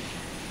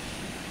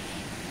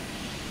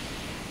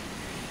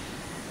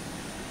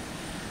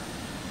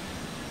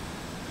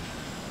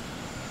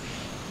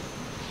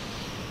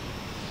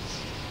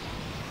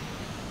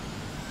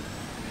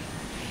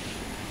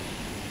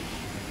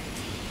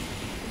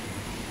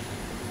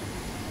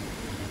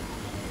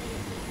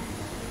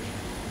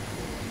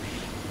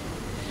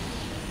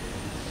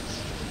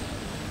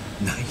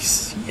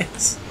 Nice,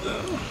 yes.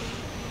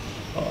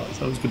 Oh,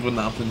 it's always good when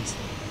that happens.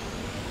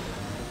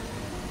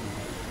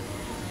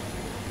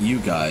 You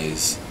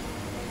guys,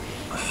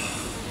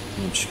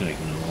 I'm just gonna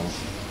ignore.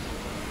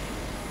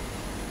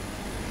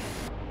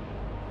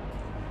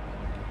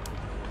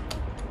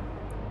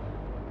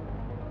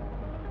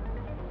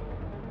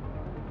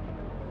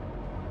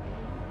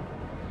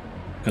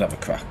 Could have a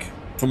crack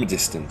from a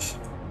distance.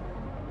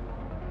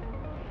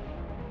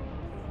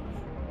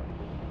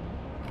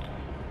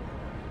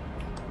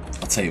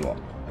 I'll tell you what.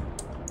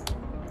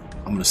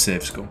 I'm gonna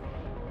save scum.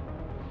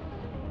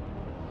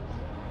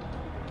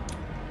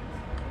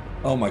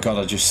 Oh my god,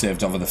 I just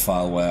saved over the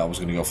file where I was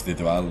going to go for the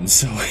other island,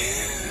 so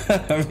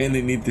I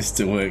really need this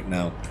to work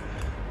now.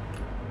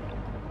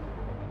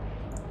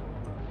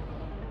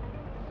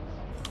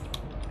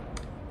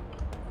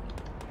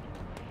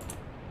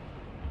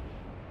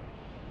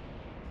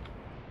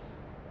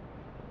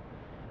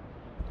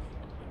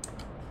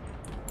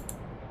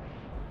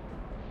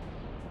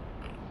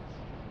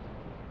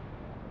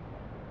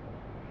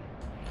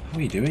 How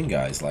are you doing,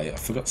 guys? Like, I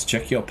forgot to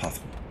check your path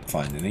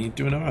finding. Are you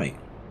doing alright?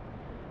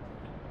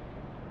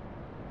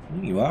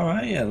 You are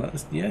right, yeah.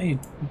 Yeah, you're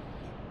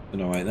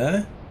doing alright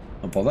there.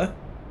 Don't bother.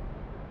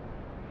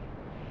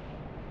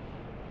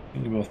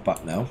 You're both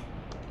back now.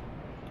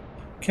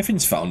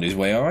 Kevin's found his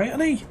way alright,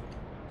 hasn't he?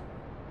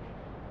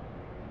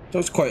 That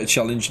was quite a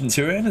challenging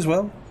terrain as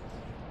well.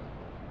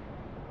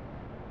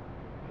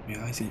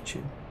 My eyes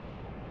itching.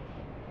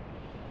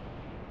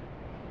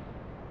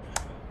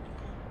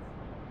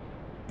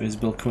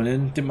 Visible coming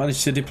in. Didn't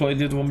manage to deploy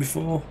the other one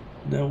before.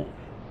 No.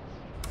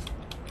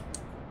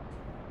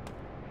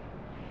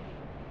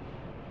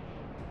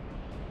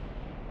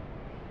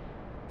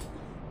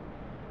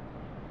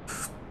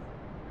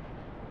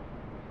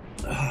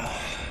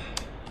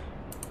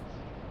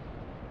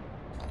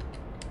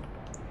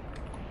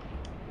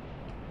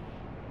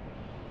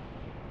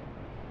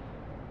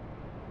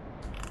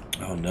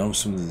 Oh no,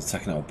 someone's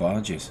attacking our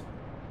barges.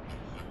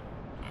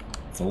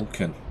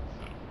 Vulcan.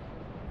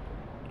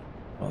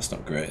 Well, that's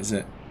not great, is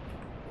it?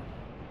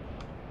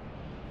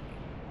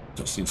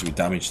 Don't seem to be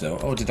damaged though.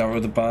 Oh, did our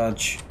other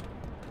barge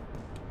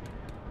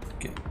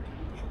get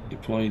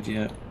deployed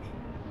yet?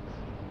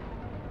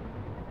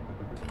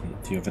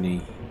 Do you have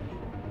any?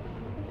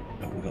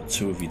 Oh, we got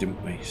two of you,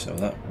 didn't we? So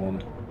that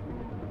one.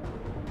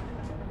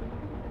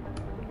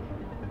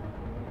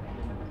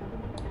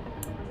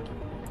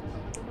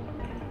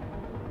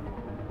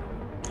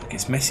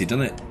 It's messy,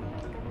 doesn't it?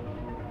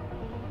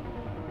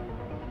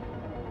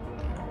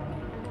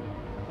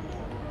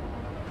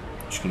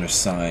 Just going to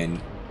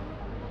assign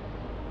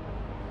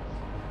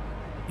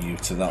you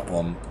to that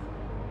one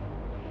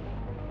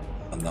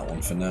and that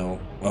one for now.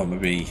 Well,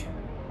 maybe.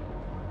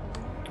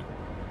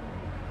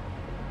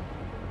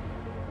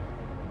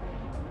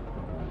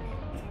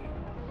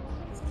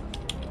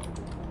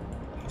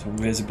 So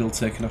razor build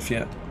taken off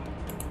yet?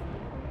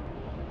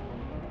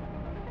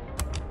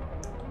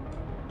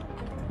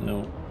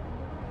 No.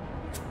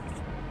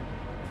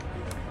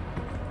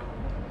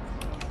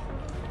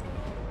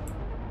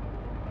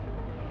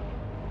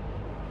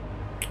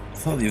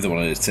 I thought the other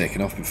one had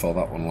taken off before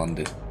that one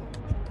landed.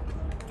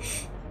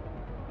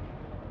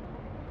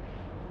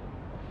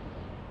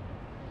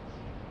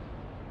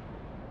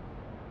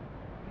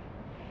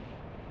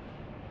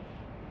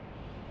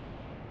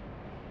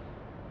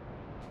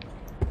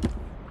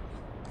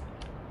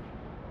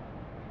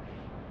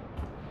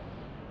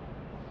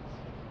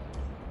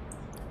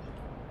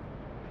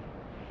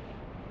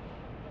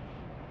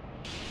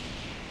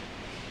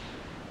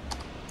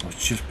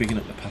 just bigging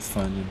up the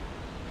pathfinding.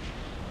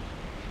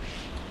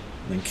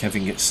 And then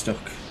Kevin gets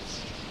stuck.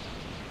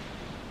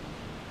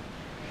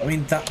 I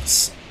mean,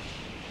 that's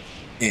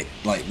it.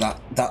 Like,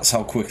 that's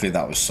how quickly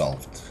that was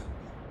solved.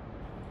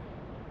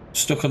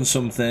 Stuck on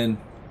something.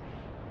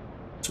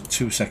 Took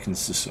 2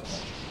 seconds to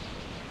solve.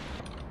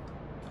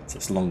 So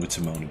it's longer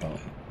to moan about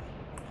it.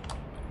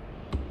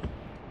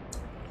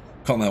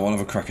 Can't there, one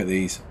have a crack at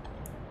these.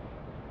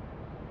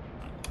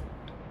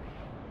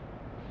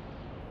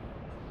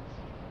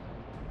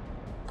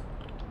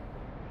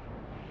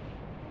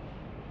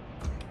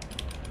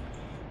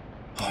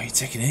 Oh, you're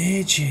taking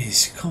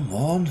ages. Come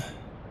on.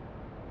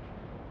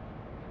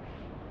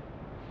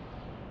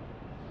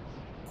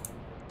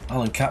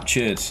 Alan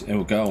captured. Here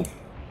we go.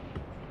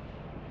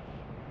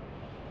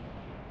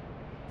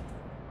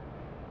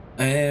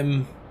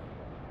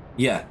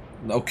 Yeah.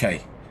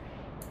 Okay.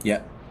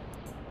 Yeah.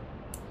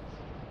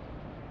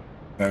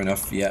 Fair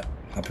enough. Yeah.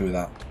 Happy with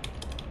that.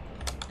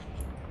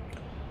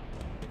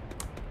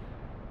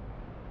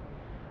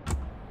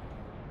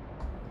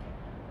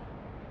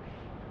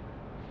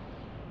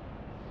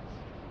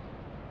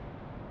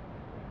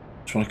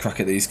 Just want to crack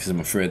at these because I'm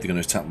afraid they're going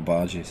to attack my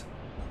barges.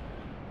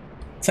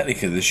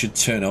 Technically, they should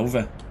turn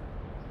over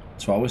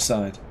to our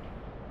side.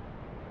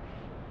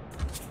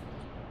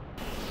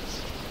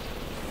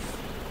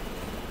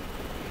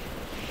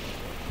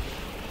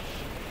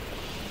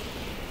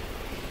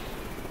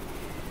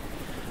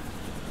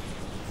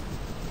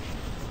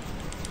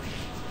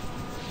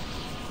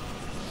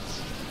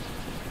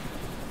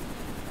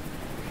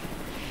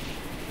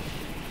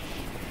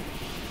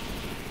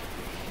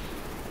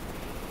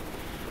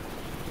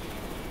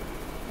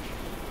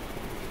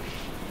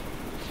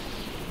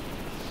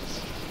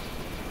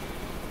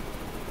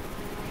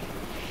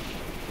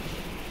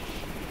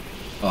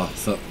 Oh, I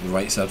thought the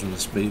right side from the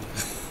speed.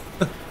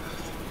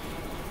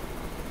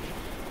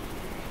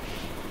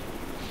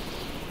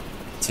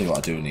 Tell you what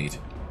I do need.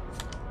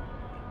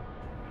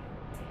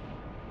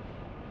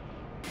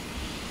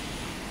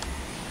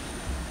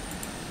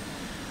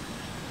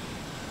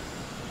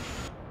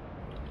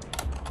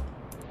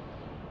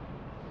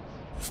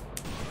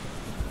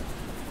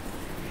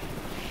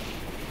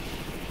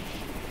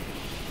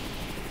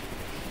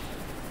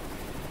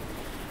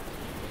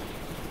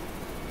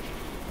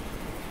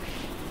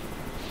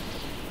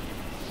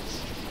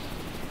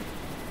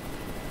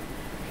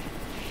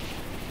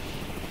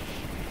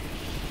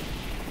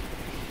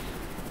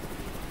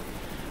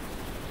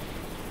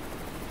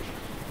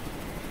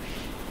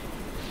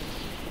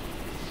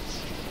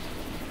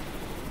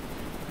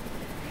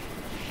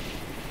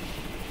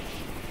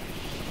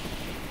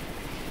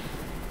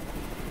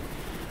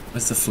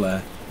 Where's the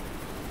flare?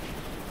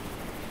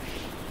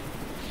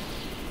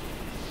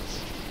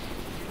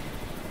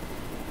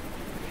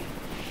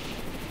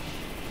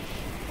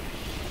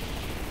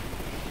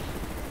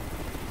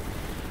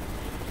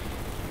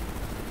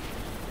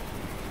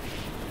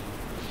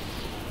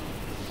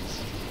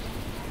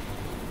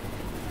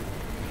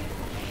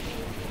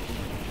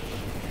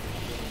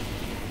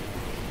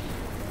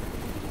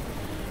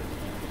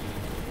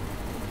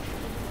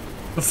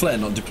 The flare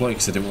not deployed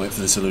because I didn't wait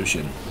for the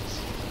solution.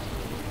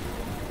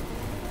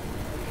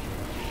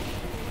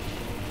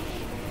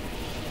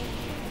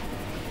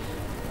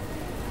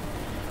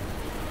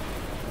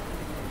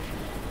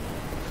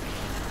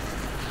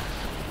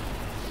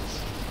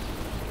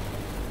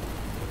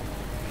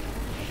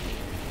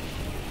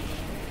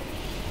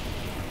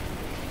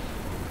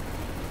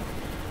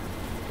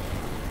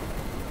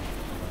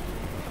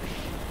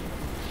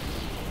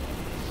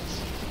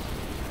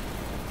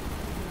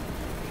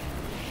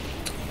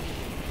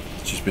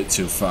 Just a bit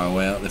too far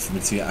away out there for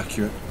me to get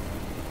accurate.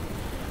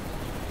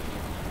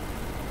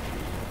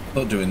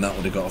 Thought doing that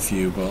would have got a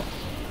few, but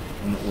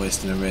I'm not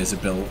wasting a razor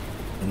built,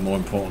 and more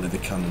importantly the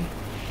cannon.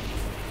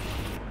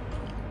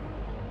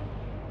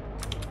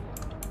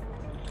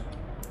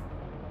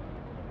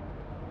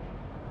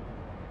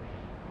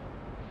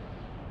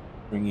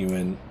 Bring you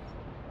in.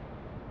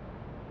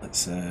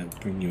 Let's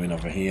bring you in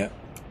over here.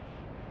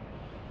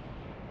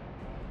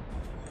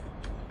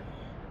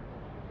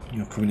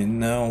 You're coming in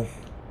now.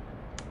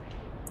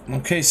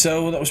 Okay,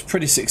 so that was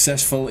pretty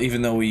successful,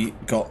 even though we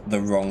got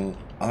the wrong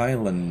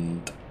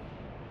island.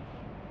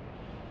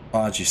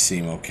 Barges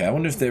seem okay. I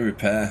wonder if they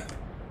repair.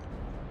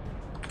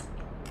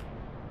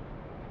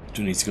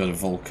 Do need to go to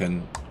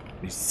Vulcan.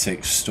 Need to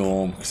take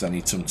Storm because I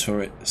need some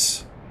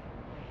turrets.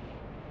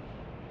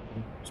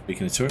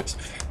 Speaking of turrets,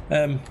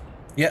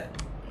 yeah,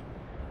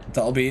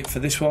 that'll be it for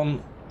this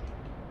one.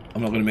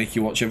 I'm not going to make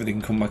you watch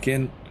everything come back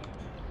in.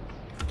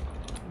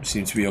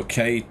 Seems to be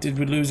okay. Did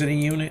we lose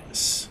any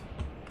units?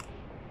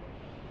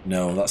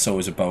 No, that's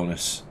always a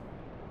bonus.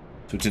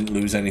 So we didn't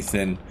lose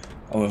anything.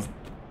 Our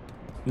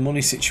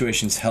money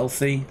situation's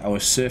healthy.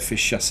 Our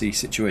surface chassis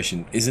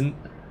situation isn't.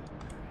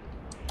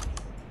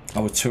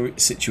 Our turret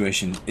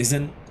situation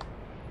isn't.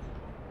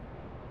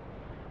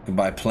 We can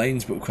buy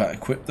planes, but we can't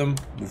equip them.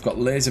 We've got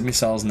laser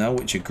missiles now,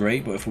 which are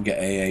great, but if we get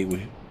AA,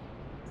 it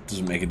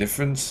doesn't make a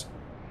difference.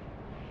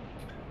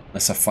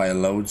 Unless I fire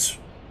loads.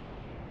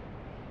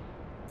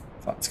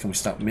 In fact, can we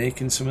start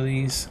making some of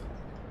these?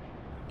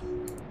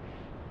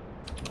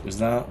 What was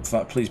that? In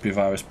fact, please be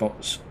virus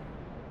bots.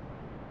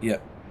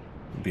 Yep.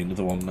 There'll be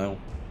another one now.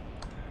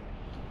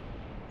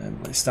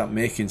 Let's start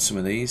making some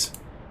of these.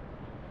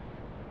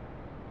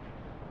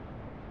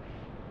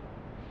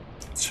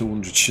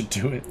 200 should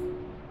do it.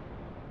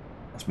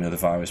 That's my other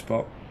virus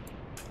bot.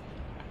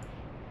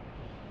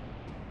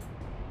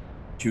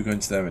 Do you go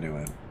into there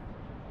anyway?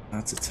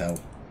 Hard to tell.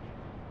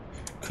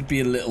 Could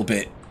be a little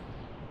bit.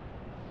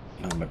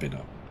 No, maybe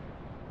not.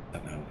 I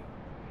don't know.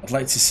 I'd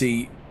like to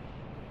see.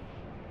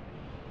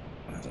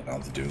 I don't know how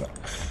to do that.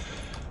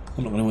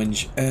 I'm not going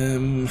to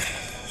whinge.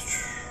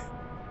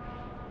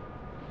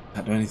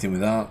 Can't do anything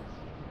with that.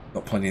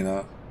 Got plenty of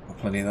that. Got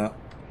plenty of that.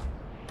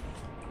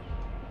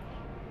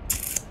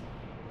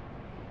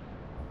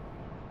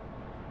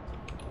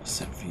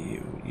 Except for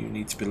you. You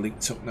need to be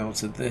linked up now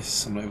to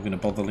this. I'm not even going to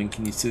bother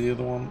linking you to the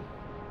other one.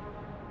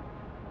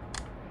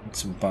 Need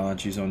some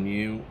barges on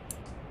you.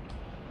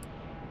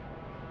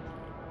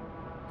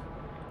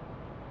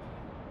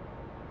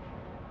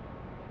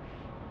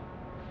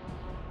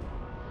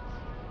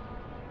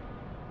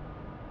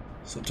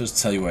 So it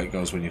does tell you where it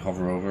goes when you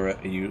hover over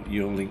it.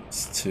 You're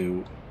linked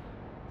to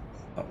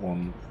that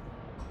one,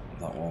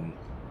 that one,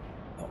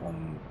 that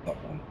one, that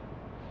one.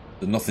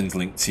 So nothing's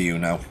linked to you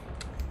now.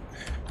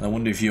 And I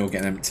wonder if you're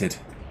getting emptied.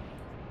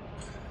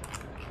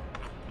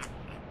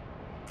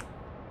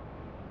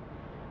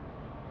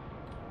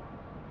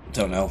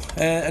 Don't know.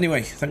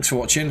 Anyway, thanks for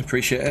watching.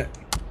 Appreciate it.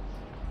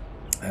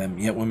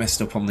 Yeah, we messed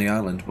up on the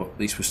island, but at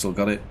least we still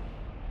got it.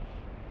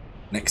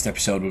 Next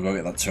episode, we'll go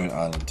get that turret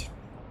island.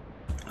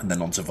 And then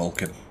on to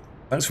Vulcan.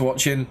 Thanks for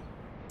watching.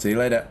 See you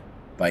later.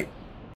 Bye.